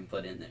stuff you can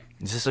put in there.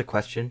 Is this a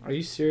question? Are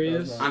you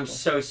serious? I'm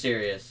so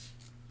serious.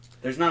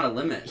 There's not a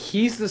limit.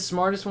 He's the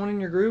smartest one in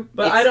your group.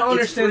 But It's- I don't it's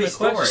understand free the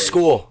question. storage.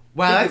 School.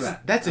 Wow, Think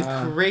that's a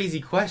about crazy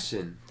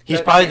question. He's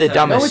That- probably the No,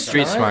 dumbest. it's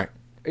Street not. smart.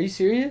 Are you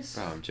serious?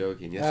 Oh, I'm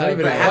joking. It's Uh, not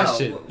even a But how?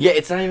 question. Yeah,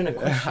 it's not even a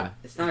question.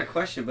 It's not a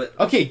question, but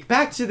Okay,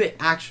 back to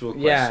the actual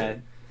question. Yeah.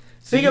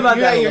 So Think about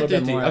you that got a your little bit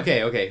 50. more.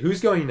 Okay.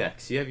 Who's going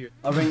next? You have your.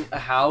 I'll bring a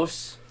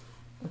house.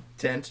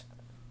 Tent.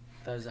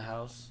 That is a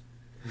house.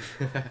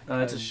 No,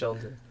 that's a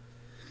shelter.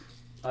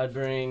 I'd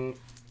bring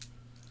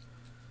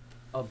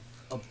a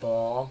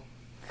ball.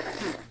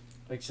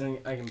 Like something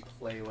I can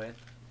play with.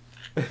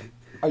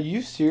 Are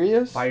you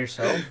serious? By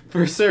yourself?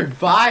 For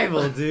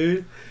survival,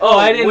 dude. Oh,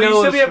 I didn't well,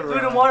 know. you it said we was have food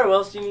for- and water. What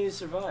else do you need to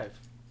survive?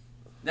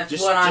 that's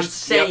what I'm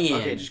saying.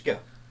 Yep. Okay, just go.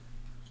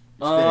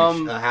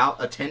 Um,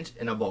 A tent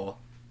and a ball.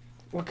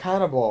 What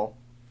kind of ball?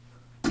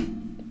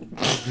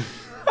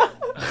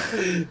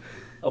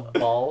 a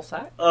ball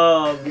sack?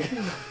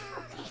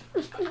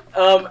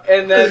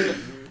 And then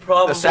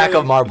probably A sack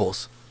of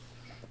marbles.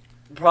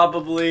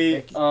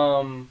 probably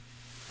A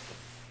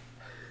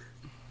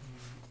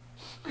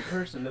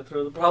person to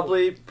throw the ball.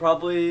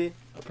 probably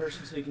a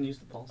person so you can use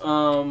the ball.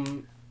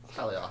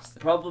 Probably Austin.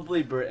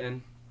 probably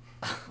Britain,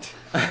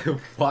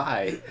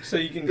 Why? so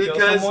you can kill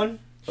Because- someone.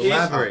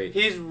 Elaborate.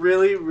 He's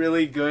really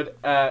really good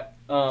at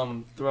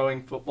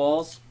throwing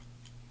footballs.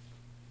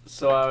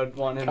 So I would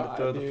want him to God,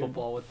 throw dude. the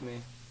football with me.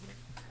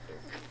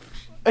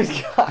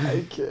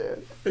 I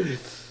can't.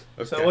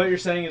 So what you're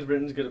saying is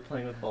Britain's good at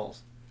playing with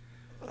balls.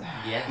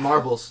 Yeah.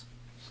 Marbles.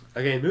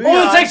 Okay, moving Oh,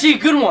 on. it's actually a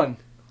good one.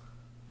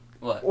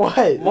 What?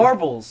 What?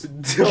 Marbles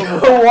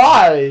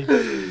Why?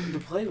 to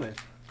play with.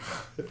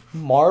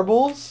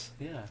 Marbles?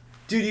 Yeah.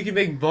 Dude, you can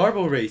make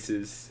marble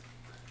races.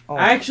 Oh.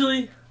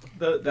 Actually,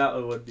 that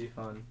would be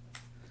fun.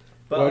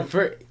 But But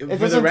for the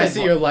doesn't rest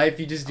take of your life,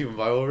 you just do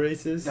marble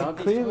races. That would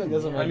be Clearly fun,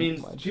 doesn't yeah. I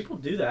mean, much. people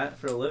do that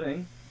for a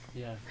living.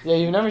 Yeah. Yeah,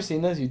 you've never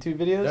seen those YouTube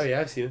videos? Oh yeah,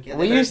 I've seen it. Yeah,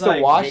 We there's used to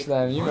like watch make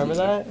them. You remember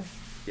money. that?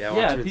 Yeah, I watch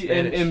Yeah, them in and,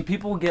 Spanish. and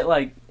people get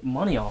like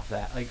money off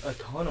that, like a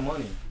ton of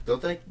money.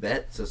 Don't they like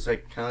bet? So it's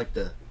like kind of like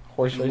the.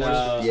 Horse races.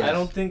 Yes. I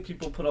don't think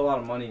people put a lot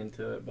of money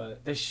into it,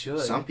 but They should.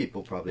 Some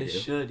people probably They do.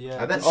 should,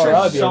 yeah. I bet Oh,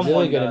 that would be a Someone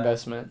really good does.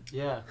 investment.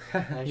 Yeah. You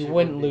Actually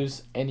wouldn't would be.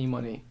 lose any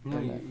money. No,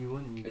 in that. you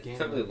wouldn't. You It's gain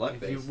totally it.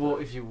 luck-based, If though.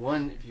 if you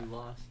won, if you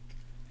lost.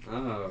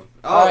 Oh.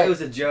 Alright. It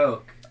was a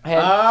joke.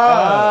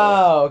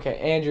 Oh, okay.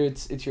 Andrew,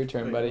 it's your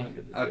turn, buddy.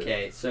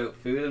 Okay, so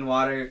food and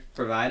water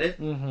provided.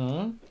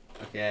 Mm-hmm.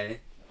 Okay.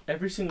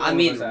 every single. I one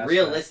mean, of us asked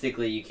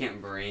realistically, you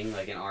can't bring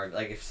like an RV.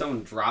 Like if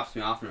someone drops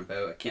me off in a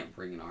boat, I can't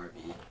bring an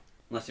RV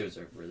unless it was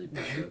a really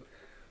big boat.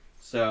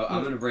 So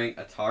I'm gonna bring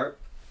a tarp,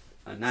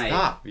 a knife,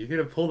 Stop! You're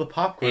gonna pull the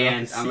popcorn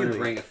and off the I'm ceiling. gonna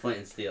bring a flint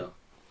and steel.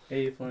 that.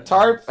 Hey, Flint.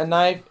 Tarp, a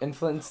knife, and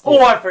flint and steel.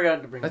 Oh, I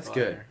forgot to bring That's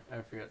fire. good.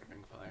 I forgot to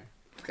bring fire.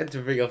 Got to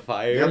bring a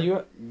fire. Yep.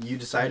 You... You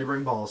decided to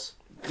bring balls.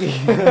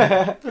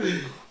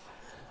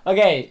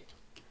 Okay,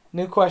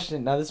 new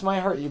question. Now this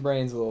might hurt your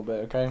brains a little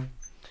bit. Okay,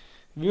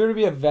 if you were to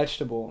be a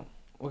vegetable,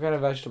 what kind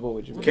of vegetable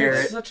would you be? Carrot.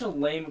 That's such a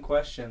lame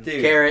question.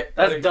 Dude, Carrot. Like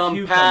That's a dumb.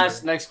 cucumber.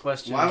 Pass. Next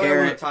question. why would I want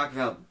Carrot. to talk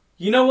about?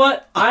 You know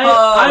what?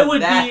 I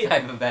would that be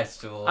type of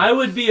vegetable. I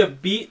would be a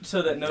beet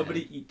so that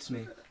nobody eats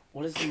me.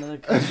 What is another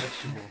kind of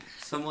vegetable?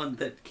 Someone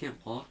that can't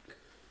walk.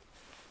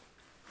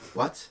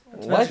 What?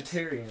 What?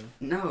 Vegetarian.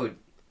 No.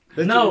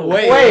 No.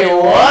 Wait,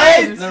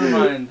 what? Never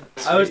mind.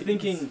 I was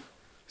thinking.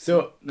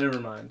 So Never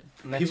mind.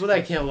 Next people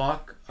that can't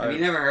walk Have are you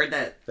never heard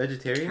that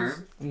vegetarians.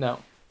 term? No.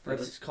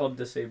 That's called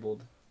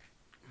disabled.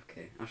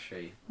 Okay, I'll show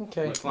you.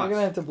 Okay, Look, we're watch.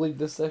 gonna have to bleep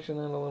this section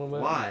in a little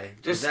bit. Why?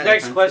 Just Is that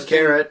next offensive? question.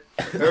 Carrot.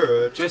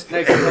 Carrot. Just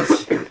next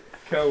question.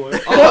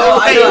 Coward. Oh,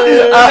 I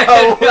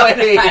know.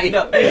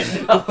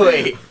 Oh,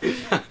 wait.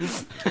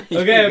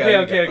 Okay.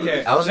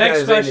 I wasn't Next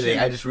gonna say anything. question.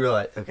 I just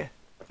realized. Okay.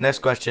 Next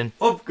question.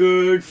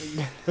 Good.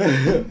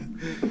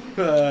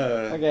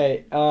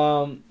 Okay.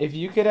 If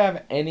you could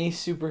have any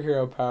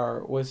superhero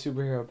power, what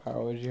superhero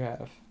power would you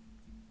have?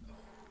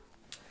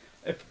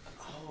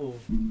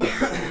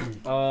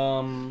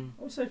 I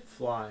would say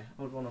fly.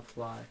 I would want to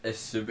fly. A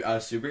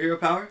superhero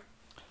power?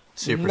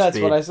 Super That's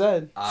speed. what I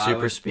said. I Super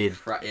would speed.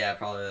 Yeah,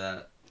 probably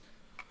that.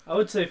 I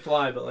would say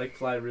fly, but like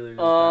fly really,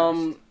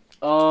 really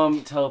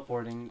fast.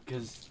 Teleporting,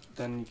 because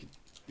then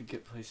you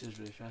get places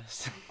really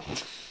fast.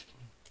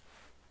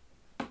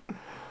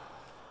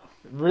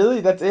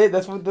 Really? That's it?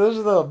 Those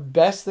are the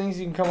best things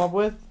you can come up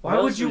with? Why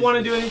would you want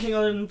to do anything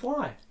other than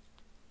fly?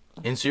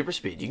 In super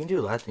speed, you can do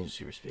a lot of things with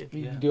super speed.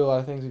 You can do a lot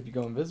of things if you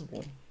go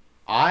invisible.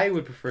 I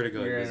would prefer to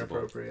go You're invisible.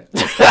 inappropriate.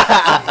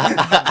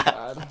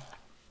 God.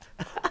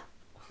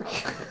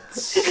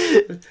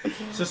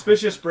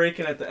 Suspicious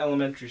break-in at the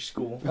elementary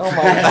school. Oh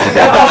my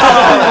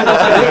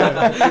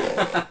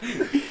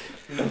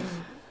god.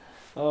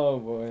 Oh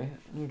boy.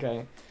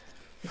 Okay.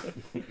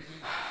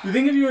 You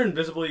think if you were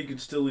invisible, you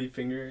could still leave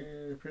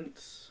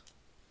fingerprints?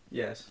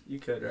 Yes, you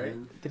could, right?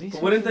 Did he But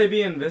say wouldn't they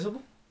be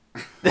invisible?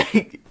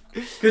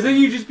 Because then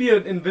you'd just be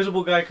an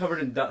invisible guy covered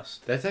in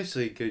dust. That's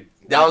actually good.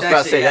 I was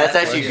about to say, that's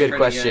actually a pretty good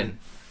question.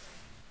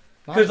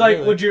 Not Because like,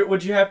 really.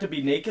 would you have to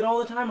be naked all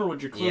the time, or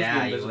would your clothes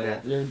Yeah, be you invisible?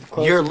 would. You're,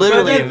 close You're to-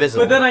 literally but then,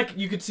 invisible. But then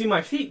you could see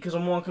my feet because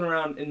I'm walking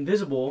around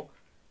invisible,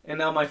 and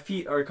now my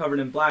feet are covered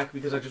in black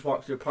because I just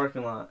walked through a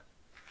parking lot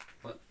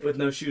with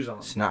no shoes on.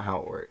 It's not how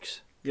it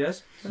works.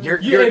 Yes.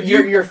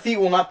 Your feet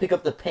will not pick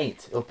up the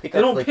paint. It'll pick They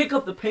up. don't like, pick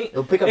up the paint.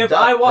 It'll pick up. If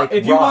like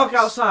if you walk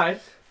rocks.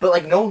 outside, But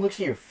like no one looks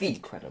at your feet.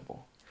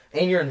 Incredible.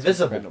 And you're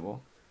invisible.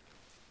 Incredible.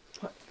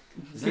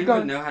 Does Keep anyone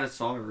going. know how to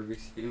solve a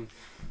Rubik's Cube?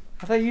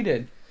 I thought you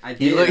did. I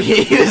He did.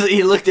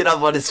 he looked it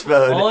up on his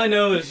phone. all I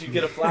know is you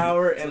get a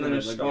flower and then a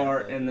Looking at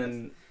star it. and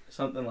then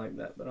something like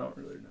that, but I don't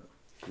really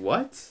know.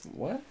 What?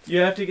 What? You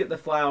have to get the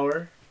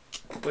flower,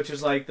 which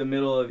is like the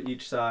middle of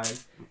each side,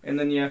 and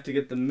then you have to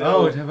get the middle.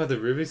 Oh, talking about the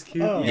Rubik's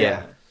Cube? Oh.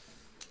 Yeah.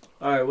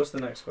 All right, what's the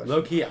next question?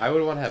 Low key, I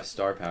would want to have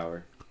star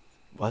power.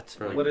 What?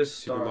 For like What is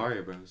Super star?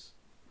 Mario Bros.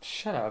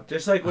 Shut up.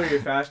 Just like where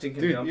you're fasting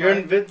can Dude, jump. You're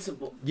high.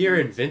 invincible. You're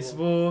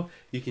invincible.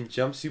 You can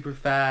jump super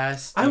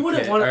fast. I you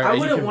wouldn't can- want. or I you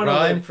wouldn't can want to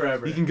run. live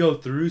forever. You can go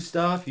through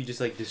stuff. You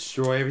just like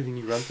destroy everything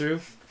you run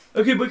through.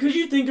 Okay, but could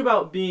you think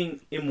about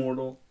being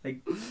immortal? Like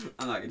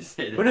I'm not gonna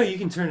say that. But no, you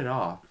can turn it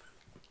off.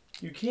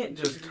 you can't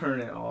just turn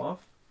it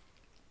off.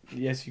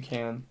 Yes, you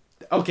can.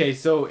 Okay,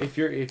 so if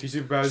your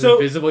superpower is So-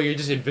 invisible, you're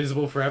just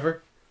invisible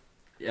forever.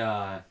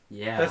 Yeah.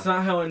 That's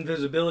not how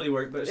invisibility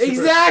works. But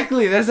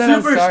Exactly. That's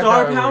not Super how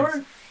star power power. works.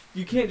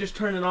 You can't just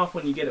turn it off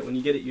when you get it. When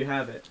you get it, you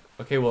have it.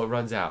 Okay, well it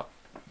runs out.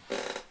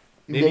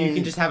 Maybe you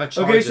can just have a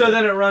charge. Okay, so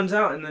then it runs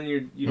out, and then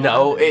you don't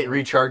No, have it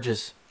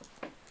recharges.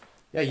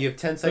 Yeah, you have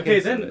 10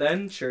 seconds. Okay,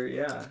 then sure,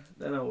 yeah,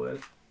 then I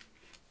would.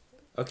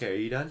 Okay, are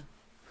you done?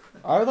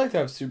 I would like to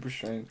have super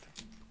strength.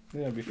 I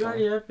think that'd be You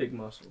already fun. have big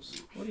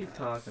muscles. What are you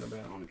talking about?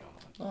 Oh my god.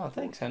 Oh,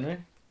 thanks, Henry.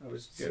 I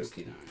was joking.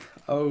 69.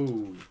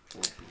 Oh.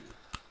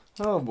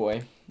 Oh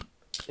boy.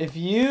 If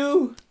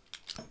you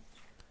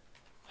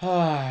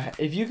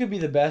could be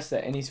the best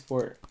at any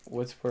sport,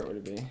 what sport would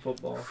it be?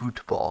 Football.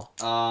 Football.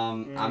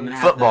 I'm gonna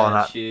have Football, to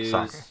not choose.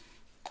 soccer.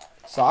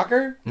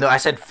 Soccer? No, I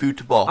said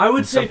football. I would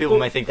And some say people foot-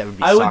 might think that would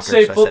be I soccer. would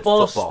say so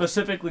football, I said football.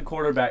 specifically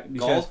quarterback,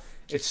 because Golf.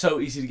 it's so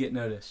easy to get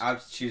noticed. I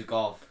would choose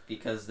golf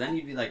because then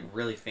you'd be like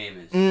really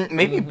famous.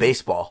 Maybe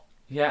baseball.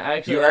 Yeah,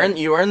 actually.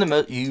 You earn the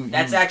most.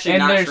 That's actually And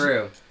not there's-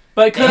 true.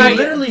 But could And I? you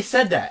literally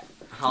said that.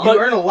 Huh? You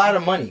earn a lot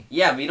of money.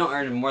 Yeah, but you don't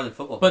earn more than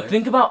football But players.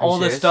 think about Are you all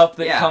the serious? stuff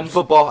that Yeah. comes.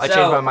 Football. I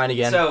changed my mind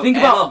again. So Think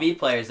about- MLB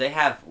players, they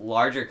have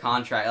larger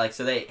contract, like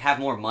so they have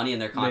more money in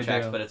their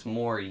contracts, do. but it's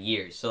more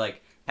years. So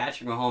like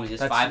Patrick Mahomes is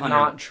That's 500.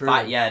 not true.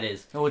 Yeah, it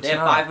is. No, it's they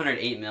have not.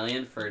 508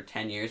 million for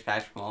 10 years.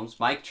 Patrick Mahomes,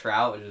 Mike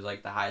Trout, which is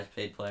like the highest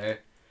paid player,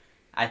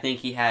 I think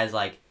he has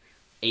like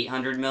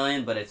 800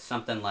 million, but it's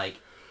something like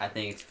I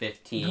think it's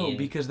 15. No,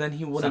 because then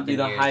he wouldn't be something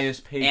the years.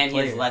 highest paid and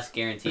player. he has less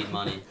guaranteed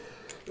money.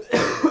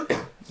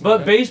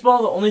 But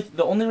baseball,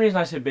 the only reason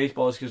I say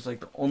baseball is because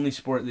like the only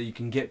sport that you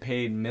can get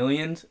paid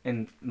millions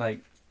and like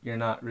you're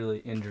not really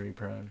injury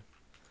prone.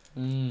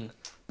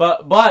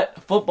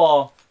 But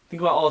football,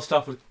 think about all the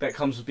stuff that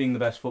comes with being the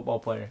best football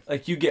player.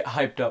 Like you get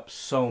hyped up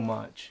so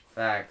much.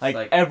 Facts.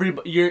 Like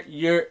everybody,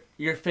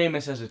 you're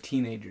famous as a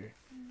teenager.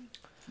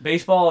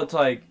 Baseball, it's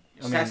like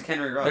I just mean, ask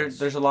Henry Ruggs.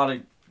 there's a lot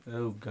of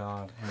oh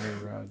god,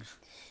 Henry Ruggs.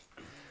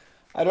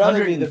 I'd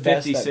rather be the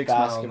best at 156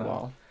 miles an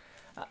basketball.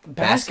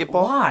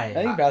 Basketball? I Why?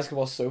 think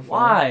basketball's so fun.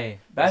 Why?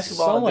 It's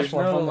Basketball. so much there's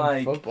more no fun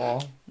like than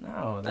football. no.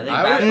 I there's- think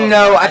I would- basketball-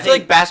 No, I feel think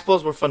like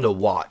basketball's more fun to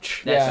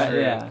watch. That's Yeah,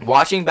 true. yeah.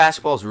 Watching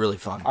basketball is really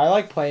fun. I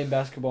like playing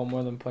basketball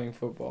more than playing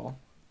football.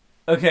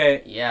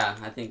 Okay, Yeah,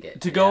 I think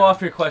it. to go yeah.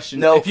 off your question,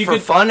 No, if you for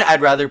could, fun,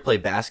 I'd rather play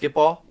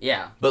basketball.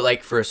 Yeah. But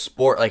like for a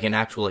sport, like an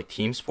actual like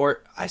team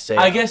sport, I say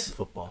I guess-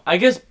 football. I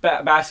guess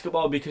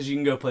basketball because you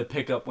can go play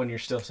pickup when you're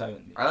still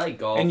 70, I like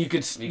golf. and you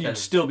could you'd because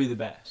still be the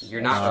best.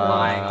 You're not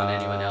relying on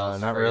anyone Uh,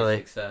 else not for really.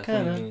 your success. What do you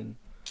Kinda. mean?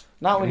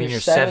 Not when I mean, you're you're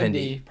 70.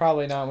 70.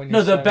 Probably not when you're No,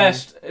 the 70.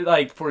 best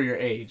like for your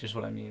age is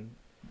what I mean.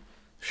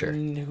 Sure.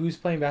 Who's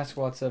playing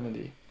basketball at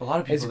 70? A lot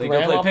of Is people, they go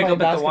grandma play pickup playing at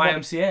the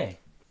basketball? YMCA.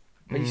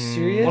 Are you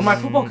serious? One of my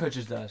football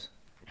coaches does.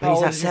 But How he's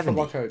old not is your 70.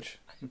 football coach?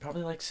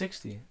 Probably like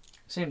 60.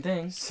 Same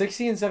thing.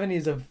 60 and 70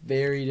 is a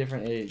very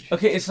different age.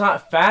 Okay, it's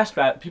not fast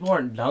people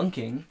aren't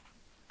dunking.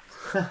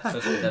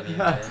 Especially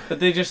WNBA. But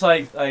they just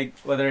like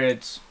whether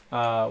it's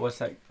what's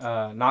that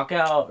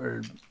knockout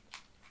or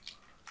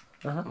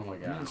Uh-huh. Oh my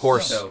god.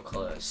 Horse. So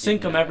close.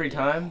 sink them every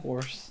time.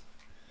 Horse.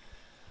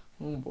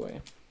 Oh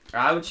boy.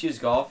 I would choose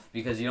golf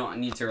because you don't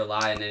need to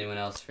rely on anyone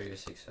else for your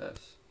success.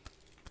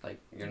 Like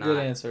you're Good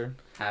not answer.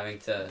 having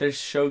to. There's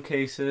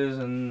showcases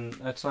and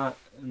that's not.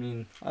 I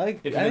mean, I like.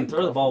 if you can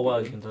throw the ball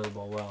well, you can throw the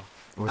ball well.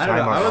 We're I don't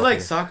know. talking about I would golf like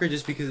here. soccer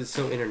just because it's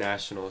so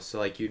international. So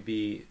like you'd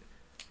be You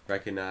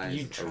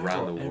recognized travel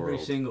around the every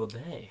world. single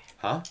day.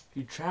 Huh?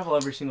 You travel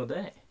every single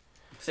day.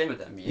 Same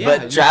with NBA. Yeah,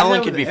 But you do traveling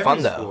that could with be every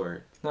fun, though.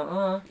 sport.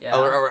 Yeah.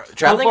 Or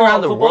traveling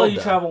around the football, world, you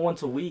though. travel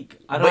once a week.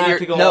 I don't But have you're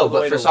to go all no, the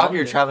way but for to soccer, you're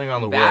London. traveling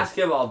around the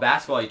world.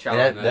 Basketball, you travel.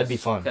 Yeah, the that'd be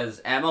most, fun.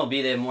 Because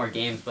MLB they have more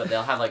games, but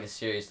they'll have like a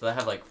series. So they'll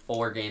have like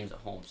 4 games at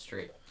home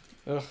straight.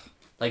 Ugh.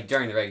 Like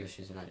during the regular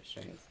season, not just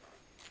during.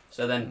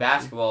 So then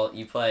basketball,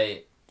 you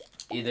play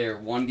either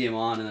 1 game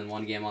on and then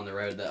 1 game on the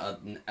road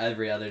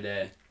every other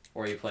day,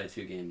 or you play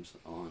 2 games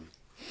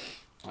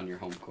on your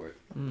home court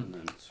and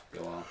then just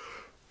go off.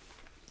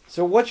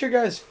 So, what's your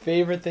guys'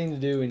 favorite thing to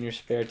do in your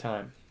spare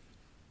time?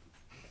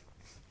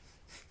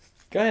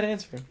 Go ahead,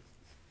 answer.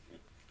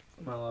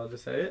 Am I allowed to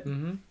say it?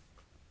 Mm-hmm.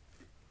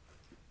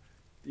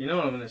 You know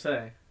what I'm gonna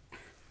say.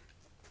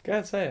 Go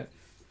ahead, say it.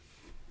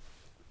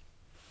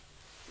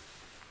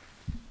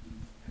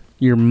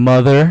 Your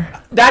mother.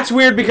 That's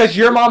weird because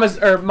your mom is,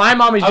 or my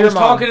mom is I your was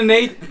mom. talking to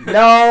Nathan. No,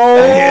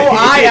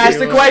 I asked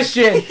the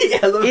question.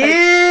 Yeah, look.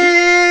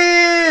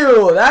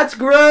 Ew, that's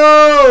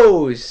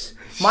gross.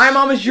 My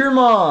mom is your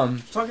mom. I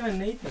was talking to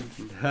Nathan.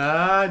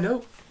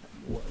 No.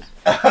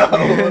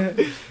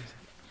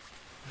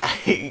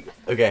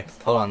 Okay,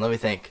 hold on. Let me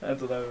think.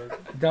 That's what I was.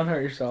 Don't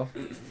hurt yourself.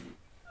 Do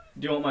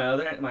you want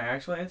my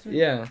actual answer?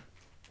 Yeah,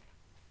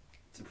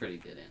 It's a pretty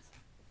good answer.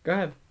 go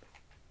ahead.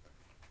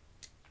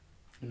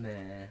 Nah.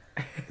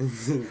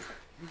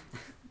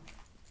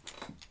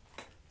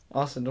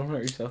 Austin, don't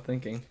hurt yourself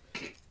thinking.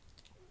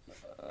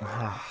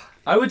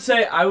 I would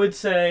say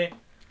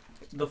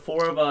the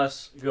 4 of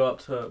us go up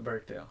to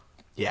Birkdale.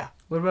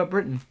 What about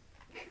Britain?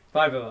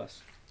 5 of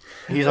us.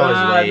 He's always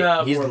late.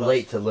 no, He's 4 of us.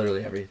 late to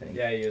literally everything.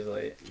 Yeah, he is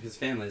late. His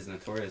family is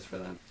notorious for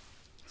that.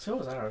 So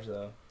was ours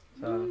though.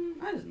 So.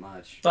 Not as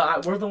much.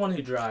 But we're the one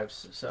who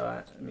drives, so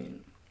I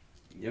mean.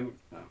 Actually,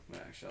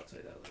 I'll tell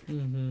you that later.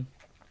 Mm-hmm.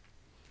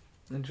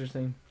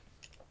 Interesting.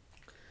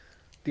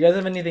 Do you guys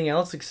have anything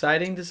else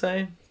exciting to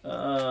say?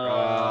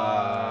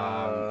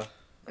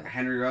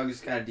 Henry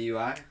Ruggs got a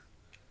DUI.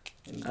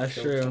 That's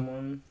Killed true.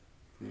 someone.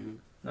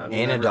 I've And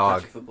a never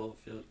dog. touched a football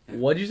field. Yeah.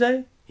 What'd you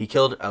say? He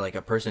killed like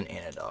a person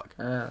and a dog.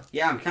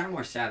 Yeah, I'm kind of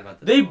more sad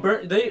about this.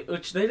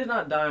 Which they did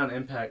not die on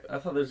impact. I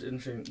thought that was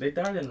interesting. They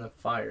died in the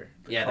fire.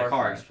 Yeah, the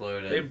car fire.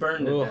 exploded. They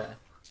burned to Ugh. death.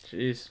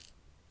 Jeez.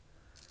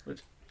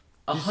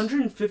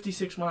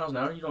 156 miles an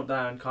hour, you don't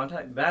die on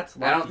contact? That's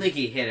lucky. I don't think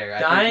he hit her.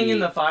 Dying in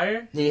the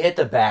fire? He hit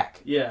the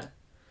back. Yeah.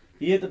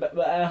 He hit the back.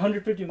 But at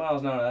 150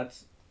 miles an hour,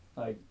 that's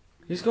like...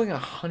 He's going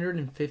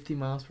 150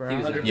 miles per He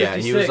hour. was- 156,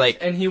 Yeah, he was like-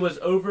 and he was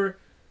over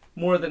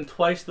more than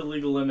twice the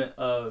legal limit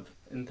of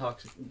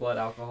blood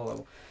alcohol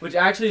level, which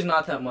actually is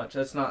not that much.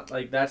 That's not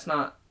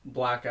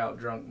blackout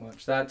drunk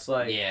much. That's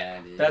like Yeah,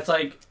 it is. that's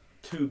like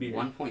 2 beers.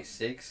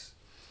 1.6.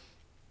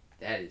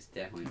 That is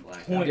definitely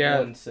black.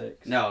 Yeah. 0.16.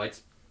 No,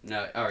 it's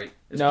no. All right.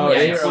 No, Yeah,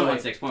 it's-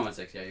 0.16.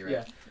 0.16. Yeah, you're right.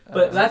 Yeah.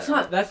 But that's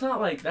not that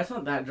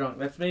drunk.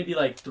 That's maybe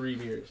like 3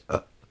 beers.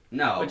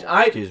 No. Which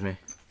Excuse me.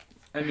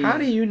 I mean, How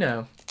do you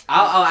know?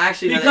 I'll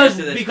actually know the answer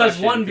to this because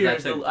question, one beer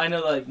because is I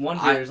know like one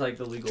beer is like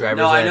the legal. Driver's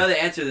No, I ed. know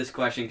the answer to this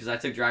question because I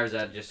took driver's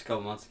ed just a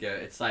couple months ago.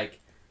 It's like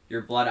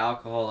your blood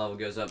alcohol level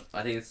goes up.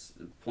 I think it's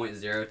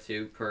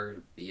 0.02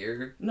 per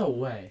beer. No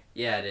way.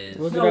 Yeah, it is.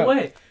 Look it No up.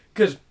 way.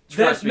 Because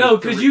Trust me,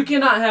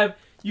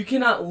 you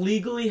cannot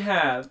legally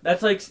have.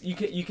 That's like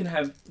you can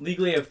have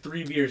legally have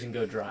 3 beers and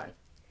go drive,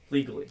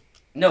 legally.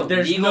 No,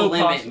 There's legal no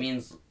limit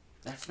means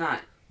that's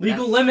not.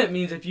 Legal That's- limit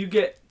means if you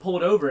get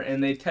pulled over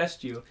and they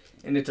test you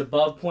and it's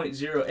above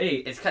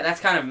 0.08. That's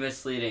kind of a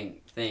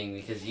misleading thing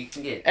because you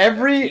can get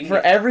For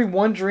every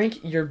one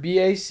drink, your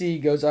BAC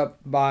goes up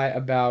by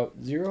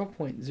about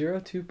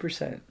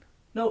 0.02%.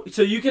 No,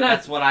 so you can have.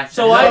 That's what I said.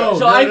 So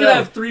I could no.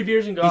 have 3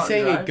 beers and go He's out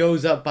saying and it drive.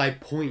 goes up by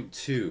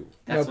 0.2.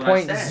 That's No, what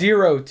I said.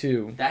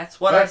 0.02. That's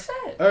what I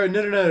said. Or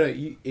no.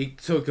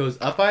 So it goes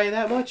up by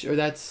that much, or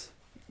that's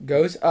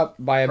Goes up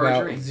by Per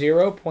about drink.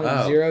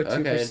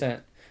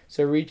 0.02%.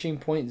 So reaching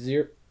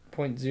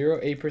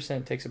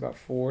 0.08% takes about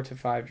 4 to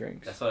 5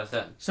 drinks. That's what I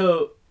said.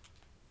 So,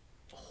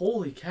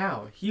 holy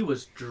cow, he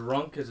was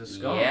drunk as a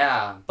skunk.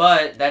 Yeah,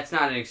 but that's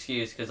not an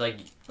excuse because like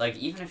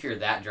even if you're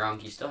that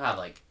drunk, you still have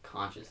like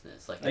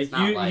consciousness. Like it's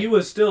not like he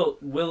was still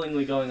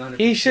willingly going under.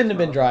 He shouldn't have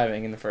been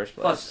driving in the first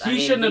place. Plus, He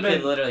shouldn't have he been-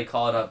 could literally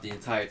called up the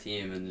entire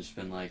team and just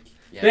been like,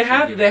 yeah, They it's gonna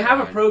have be a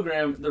hard.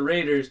 program, the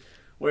Raiders,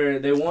 where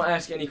they won't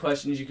ask any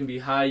questions. You can be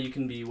high, you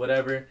can be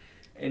whatever,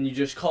 and you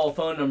just call a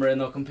phone number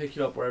and they'll come pick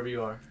you up wherever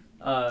you are.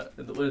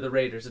 We're the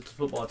Raiders. It's a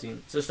football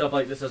team. So stuff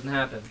like this doesn't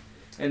happen.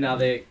 And now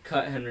they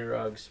cut Henry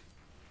Ruggs.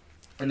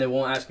 And they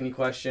won't ask any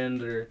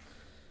questions or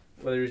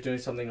whether he was doing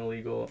something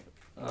illegal.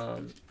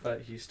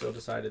 But he still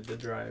decided to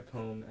drive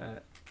home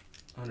at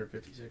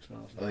 156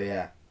 miles an Oh hour.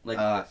 yeah. Like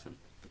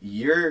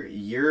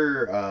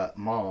Your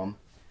mom,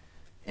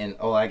 and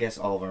I guess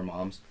all of our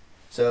moms.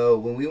 So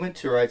when we went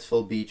to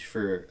Wrightsville Beach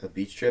for a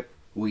beach trip,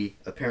 we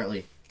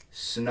apparently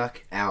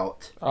snuck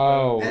out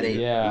at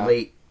a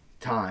late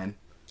time.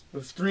 It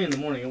was 3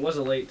 a.m. It was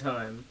a late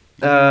time.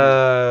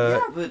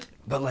 But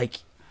like,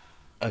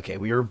 okay,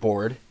 we were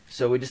bored,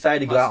 so we decided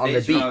to go out on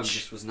the beach.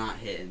 Just was not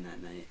hitting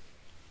that night.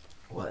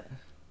 What?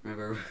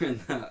 Remember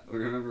we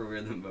were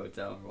in the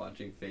motel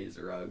watching FaZe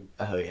Rug.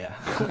 Oh yeah.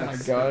 Oh my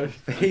god.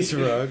 FaZe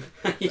Rug.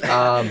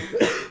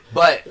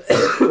 But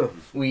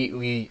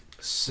we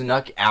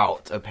snuck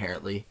out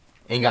apparently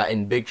and got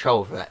in big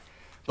trouble for that.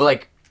 But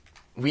like,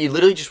 we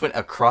literally just went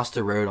across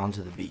the road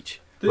onto the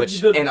beach,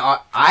 and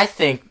I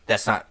think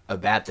that's not a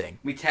bad thing.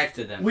 We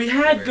texted them. We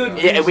had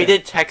good. Yeah, we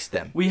did text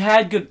them. We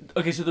had good.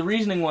 Okay, so the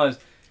reasoning was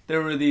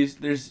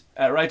there's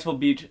at Wrightsville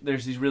Beach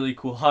there's these really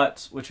cool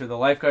huts which are the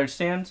lifeguard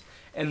stands,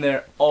 and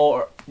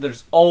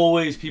there's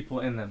always people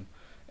in them.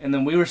 And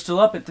then we were still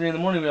up at 3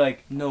 a.m. We were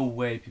like, no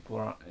way people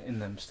are in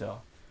them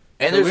still.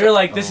 And so we were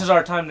like, this is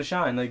our time to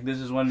shine. Like, this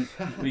is when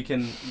we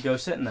can go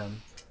sit in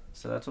them.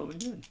 So that's what we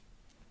did.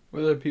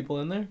 Were there people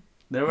in there?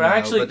 There were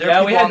actually.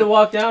 Yeah, we had to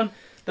walk down.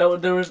 There were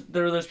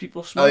those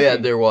people smoking. Oh yeah,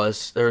 there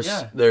was.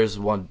 There's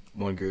one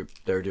group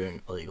that were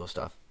doing illegal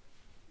stuff.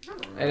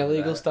 And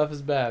illegal stuff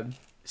is bad.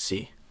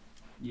 See.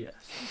 Yes.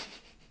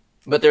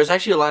 But there's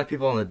actually a lot of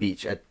people on the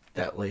beach at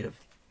that late of.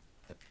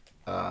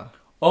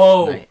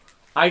 Night.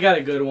 I got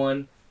a good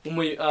one. When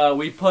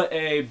we put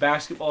a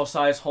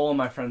basketball-sized hole in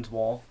my friend's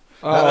wall.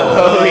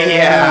 Oh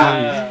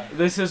yeah.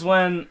 This is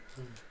when.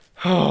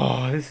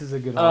 Oh, this is a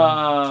good one.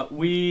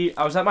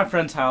 I was at my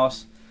friend's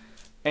house,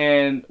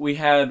 and we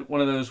had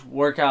one of those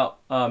workout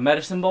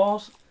medicine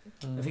balls.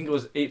 I think it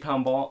was an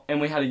 8-pound ball,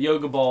 and we had a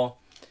yoga ball.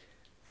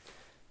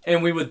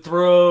 And we would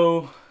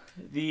throw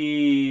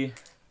the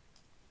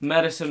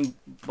medicine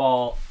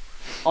ball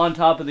on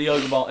top of the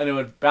yoga ball, and it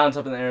would bounce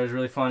up in the air. It was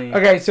really funny.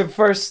 Okay, so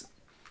first,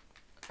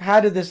 how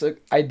did this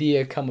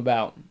idea come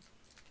about?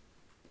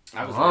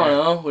 I don't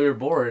know. We were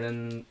bored,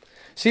 and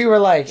so you were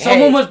like, hey.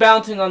 Someone was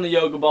bouncing on the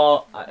yoga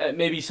ball.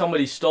 Maybe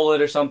somebody stole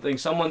it or something.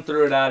 Someone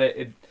threw it at it.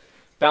 It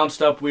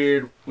bounced up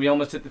weird. We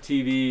almost hit the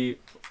TV,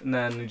 and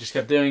then we just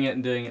kept doing it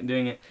and doing it and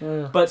doing it.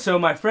 But so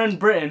my friend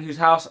Britton, whose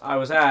house I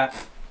was at,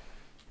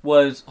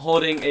 was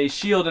holding a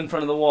shield in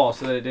front of the wall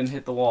so that it didn't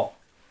hit the wall.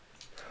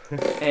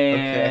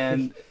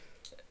 And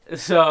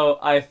so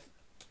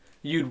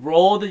you'd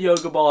roll the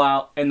yoga ball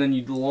out, and then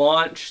you'd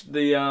launch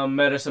the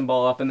medicine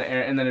ball up in the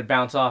air, and then it'd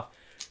bounce off.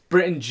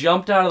 Britton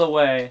jumped out of the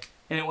way,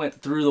 and it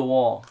went through the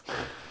wall.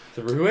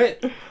 Through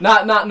it?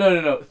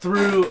 No.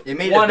 Through it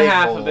made one a big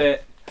half hole. of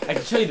it. I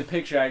can show you the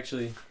picture,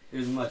 actually. It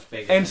was much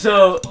bigger. And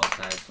so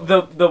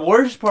the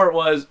worst part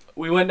was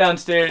we went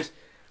downstairs.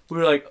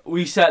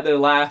 We sat there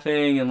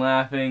laughing, and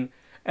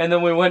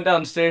then we went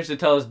downstairs to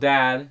tell his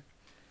dad,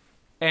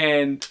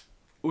 and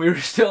we were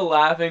still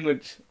laughing,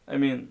 which, I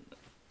mean,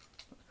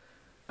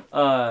 we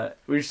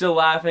were still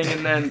laughing,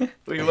 and then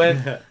we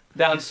went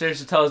downstairs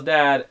to tell his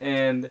dad,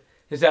 and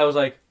his dad was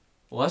like,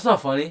 well, that's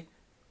not funny.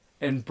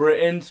 And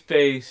Britton's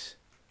face,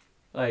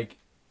 like,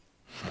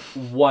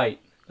 white,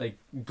 like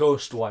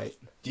ghost white.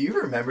 Do you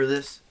remember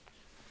this?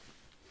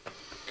 It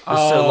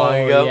was so long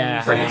ago.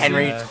 Yeah, where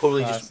Henry yeah,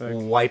 totally classic.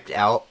 just wiped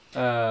out.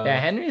 Yeah,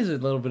 Henry's a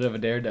little bit of a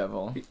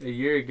daredevil. A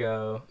year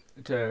ago,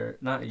 not a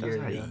That was year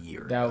not ago. a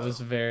year That ago. was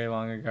very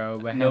long ago.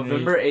 But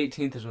November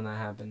 18th is when that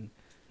happened.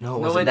 No, it No,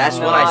 wasn't. it's That's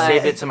when I not.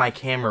 saved it to my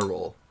camera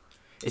roll.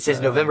 It says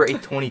November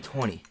 8th,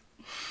 2020.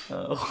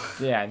 Oh.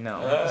 Yeah,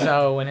 no.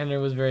 So when Henry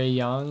was very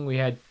young, we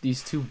had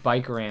these 2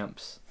 bike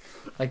ramps,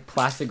 like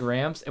plastic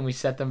ramps, and we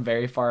set them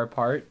very far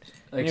apart.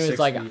 Like and he was 6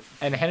 like, feet.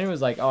 and Henry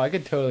was like, "Oh, I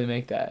could totally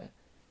make that."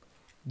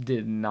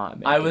 Did not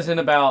make. I was in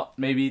about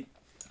maybe,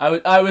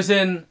 I was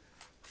in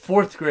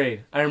 4th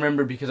grade. I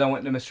remember because I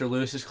went to Mr.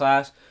 Lewis's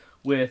class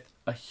with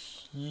a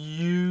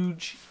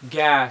huge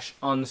gash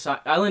on the side.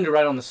 I landed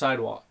right on the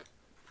sidewalk.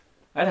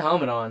 I had a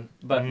helmet on,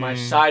 but my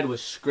side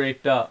was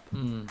scraped up.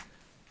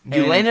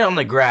 You landed on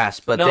the grass,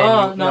 but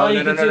No, then no,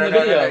 you can see the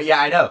video.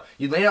 Yeah, I know.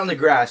 You landed on the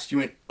grass. You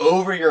went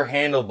over your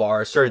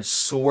handlebar, started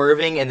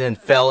swerving, and then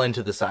fell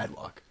into the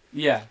sidewalk.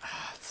 Yeah.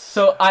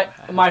 So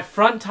my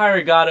front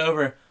tire got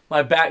over,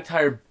 my back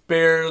tire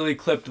barely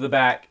clipped the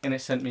back, and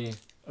it sent me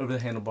over the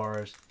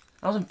handlebars.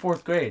 I was in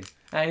 4th grade.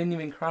 I didn't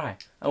even cry.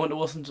 I went to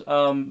Wilson's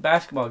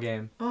basketball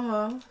game.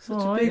 Oh, such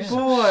Oh, a big yeah.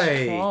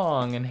 boy.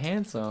 strong and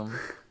handsome.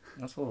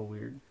 That's a little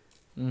weird.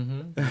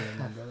 Mm-hmm. Yeah,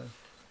 my brother.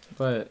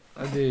 But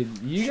dude,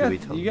 Should we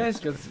tell you them guys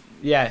go.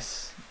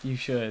 Yes, you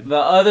should. The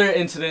other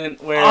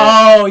incident where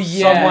Oh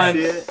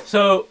yes. someone.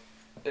 So,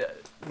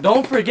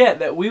 don't forget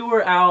that we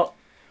were out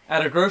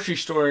at a grocery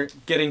store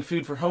getting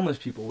food for homeless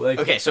people. Like,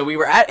 Okay, so we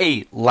were at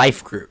a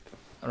life group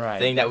Right.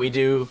 thing that we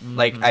do,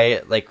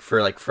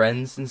 for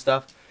friends and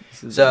stuff.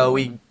 This is So the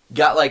we one.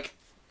 got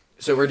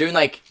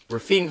we're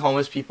feeding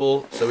homeless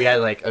people. So we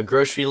had a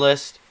grocery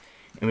list,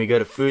 and we go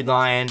to Food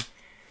Lion,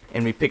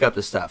 and we pick up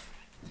the stuff.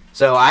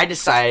 So I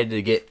decided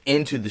to get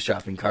into the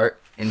shopping cart,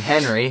 and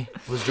Henry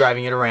was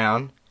driving it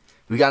around.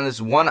 We got in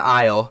this one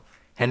aisle.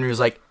 Henry was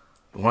like,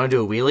 "Want to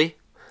do a wheelie?"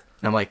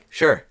 And I'm like,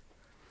 "Sure."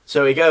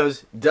 So he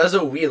goes, does a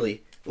wheelie,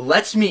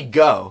 lets me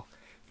go.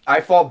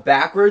 I fall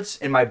backwards,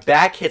 and my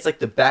back hits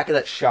the back of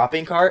that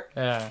shopping cart,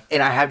 Yeah.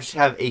 and I just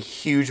have a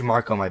huge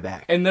mark on my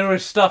back. and there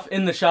was stuff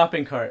in the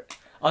shopping cart.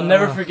 I'll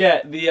never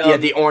forget the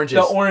the oranges.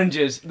 The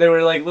oranges. They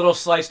were like little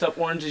sliced up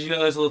oranges. You know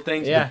those little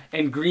things. Yeah.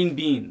 And green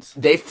beans.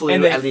 They flew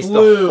And they at least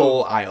flew. the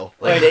whole aisle.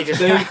 Like, They just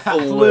they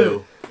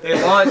flew.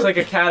 They launched like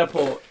a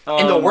catapult.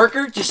 And the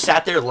worker just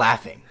sat there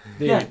laughing.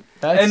 Dude, Yeah.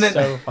 that's And then-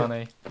 so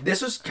funny.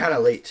 This was kind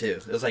of late, too.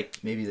 It was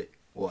maybe,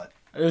 what?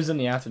 It was in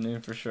the afternoon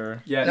for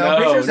sure. Yeah. No, No, I'm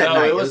pretty sure it was at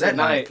night. It was at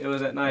night. It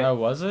was at night. Oh,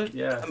 was it?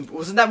 Yeah.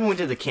 Wasn't that when we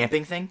did the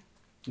camping thing?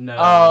 No.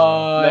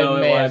 Oh, no, it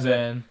may have wasn't.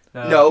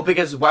 been. No,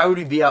 because why would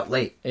we be out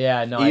late?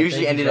 Yeah, no. It I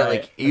usually think ended he's at,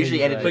 right. it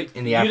usually I think ended he's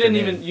in the You afternoon.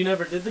 didn't even. You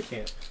never did the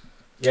camp.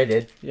 Yeah, I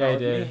did. Yeah, I Oh,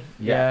 did. me.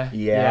 Yeah.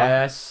 Yeah.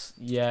 Yes.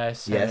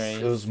 Yes. Yes,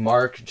 Henry. it was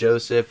Mark,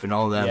 Joseph, and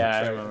all them. Yeah, I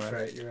That's remember.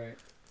 right. You're right.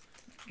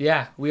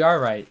 Yeah, we are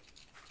right.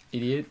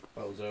 Idiot.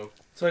 Bozo.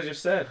 That's what I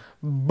just said.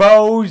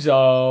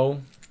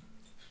 Bozo.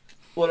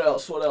 What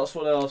else? What else?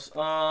 What else?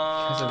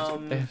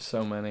 They have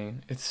so many.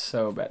 It's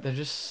so bad. They're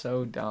just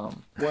so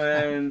dumb.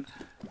 When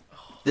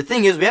The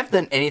thing is, we haven't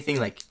done anything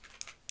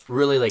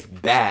really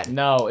bad.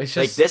 No, it's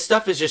just This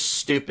stuff is just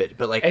stupid.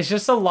 But It's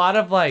just a lot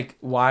of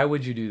why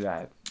would you do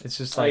that? It's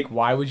just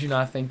why would you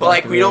not think? But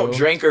that we don't through?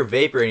 drink or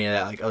vape or any of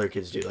that like other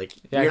kids do.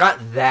 Yeah. You're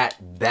not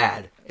that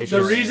bad. It's the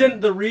just,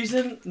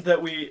 reason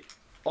that we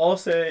all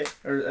say,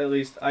 or at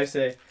least I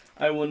say,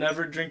 I will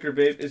never drink or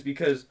vape is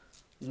because,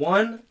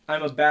 one,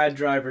 I'm a bad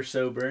driver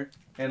sober,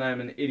 and I'm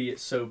an idiot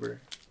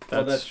sober.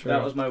 That's true.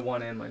 That was my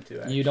one and my two.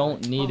 Actually. You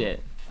don't need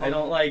it. I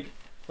don't like.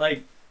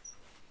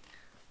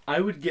 I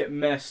would get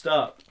messed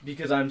up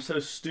because I'm so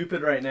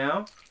stupid right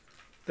now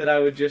that I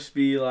would just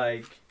be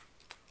like,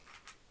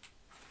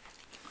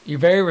 You're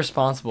very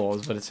responsible,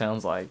 is what it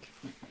sounds like.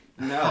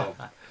 No.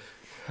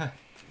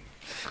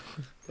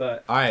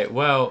 but All right.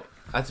 Well,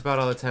 that's about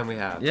all the time we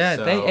have. Yeah.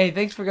 So, Hey,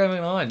 thanks for coming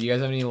on. You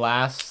guys have any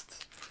last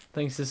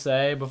things to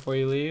say before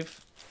you leave?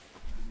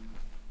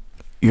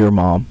 your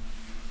mom.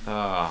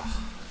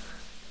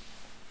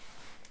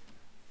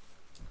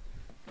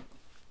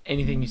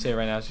 Anything you say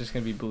right now is just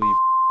gonna be believed.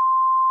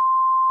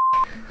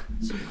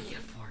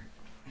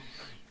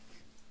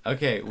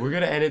 Okay, we're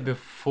gonna end it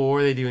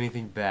before they do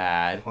anything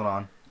bad. Hold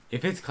on.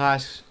 If it's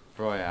Clash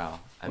Royale,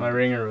 my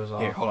ringer was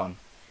off. Here, hold on.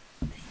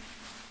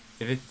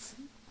 if it's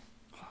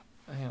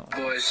Hang on.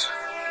 Boys,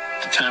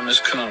 the time has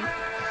come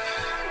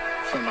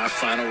for my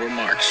final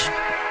remarks.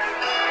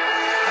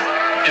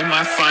 In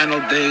my final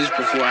days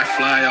before I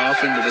fly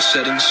off into the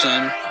setting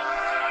sun,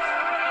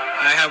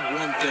 I have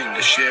one thing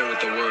to share with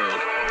the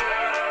world.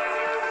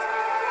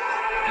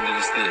 And it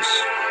is this.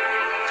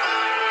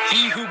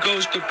 He who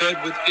goes to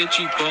bed with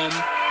itchy bum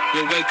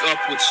will wake up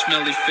with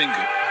smelly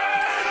finger.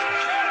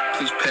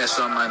 Please pass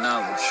on my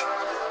knowledge.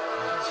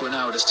 For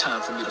now it is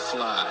time for me to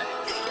fly.